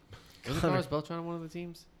Gillespie? team? Was it Carlos Beltran on one of the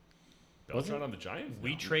teams? Beltran on the Giants?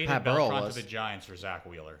 We No. traded Pat Burrell Beltran was. to the Giants for Zach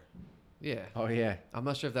Wheeler. Yeah. Oh, yeah. I'm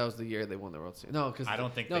not sure if that was the year they won the World Series. No, because I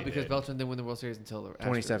don't think no, they because did. Beltran didn't win the World Series until the Astros.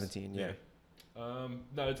 2017, yeah. No,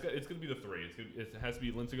 it's going to be the three. It has to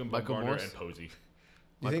be Lincecum, Michael Bumgarner, Morse? and Posey.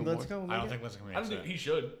 Do you think Michael Lincecum will I don't make think it? Lincecum I don't makes think it. he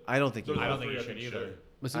should. I don't think he Those will. I don't three think he should either.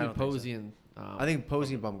 Must I be don't think Posey and I think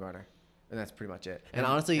Posey and Bumgarner. And that's pretty much it. And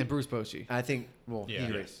honestly, and Bruce Bochy. I think, well, Yeah. he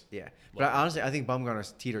Yes. raised. Yeah. But honestly, I think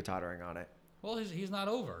Bumgarner's teeter-tottering on it. Well, he's not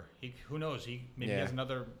over. Who knows? Maybe Yeah. has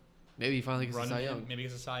another Maybe he finally gets run. a Cy Young. Maybe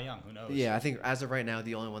he's a Cy Young. Who knows? Yeah, I think as of right now,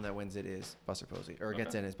 the only one that wins it is Buster Posey. Or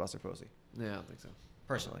gets Okay. in is Buster Posey. Yeah, I don't think so.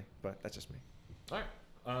 Personally. But that's just me. All right.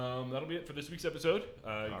 That'll be it for this week's episode. You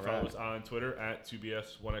can All follow right. us on Twitter at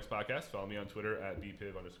 2BS1X Podcast. Follow me on Twitter at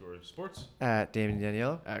BPiv_sports. At Damien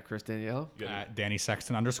Daniello. Chris Danielle. You got any- Danny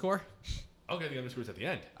Sexton _ Okay, the underscores at the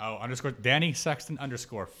end. Oh, Danny Sexton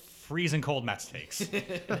 _ freezing cold Mets takes.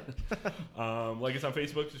 Like us on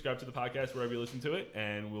Facebook, subscribe to the podcast wherever you listen to it,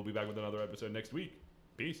 and we'll be back with another episode next week.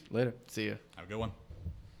 Peace. Later. See ya. Have a good one.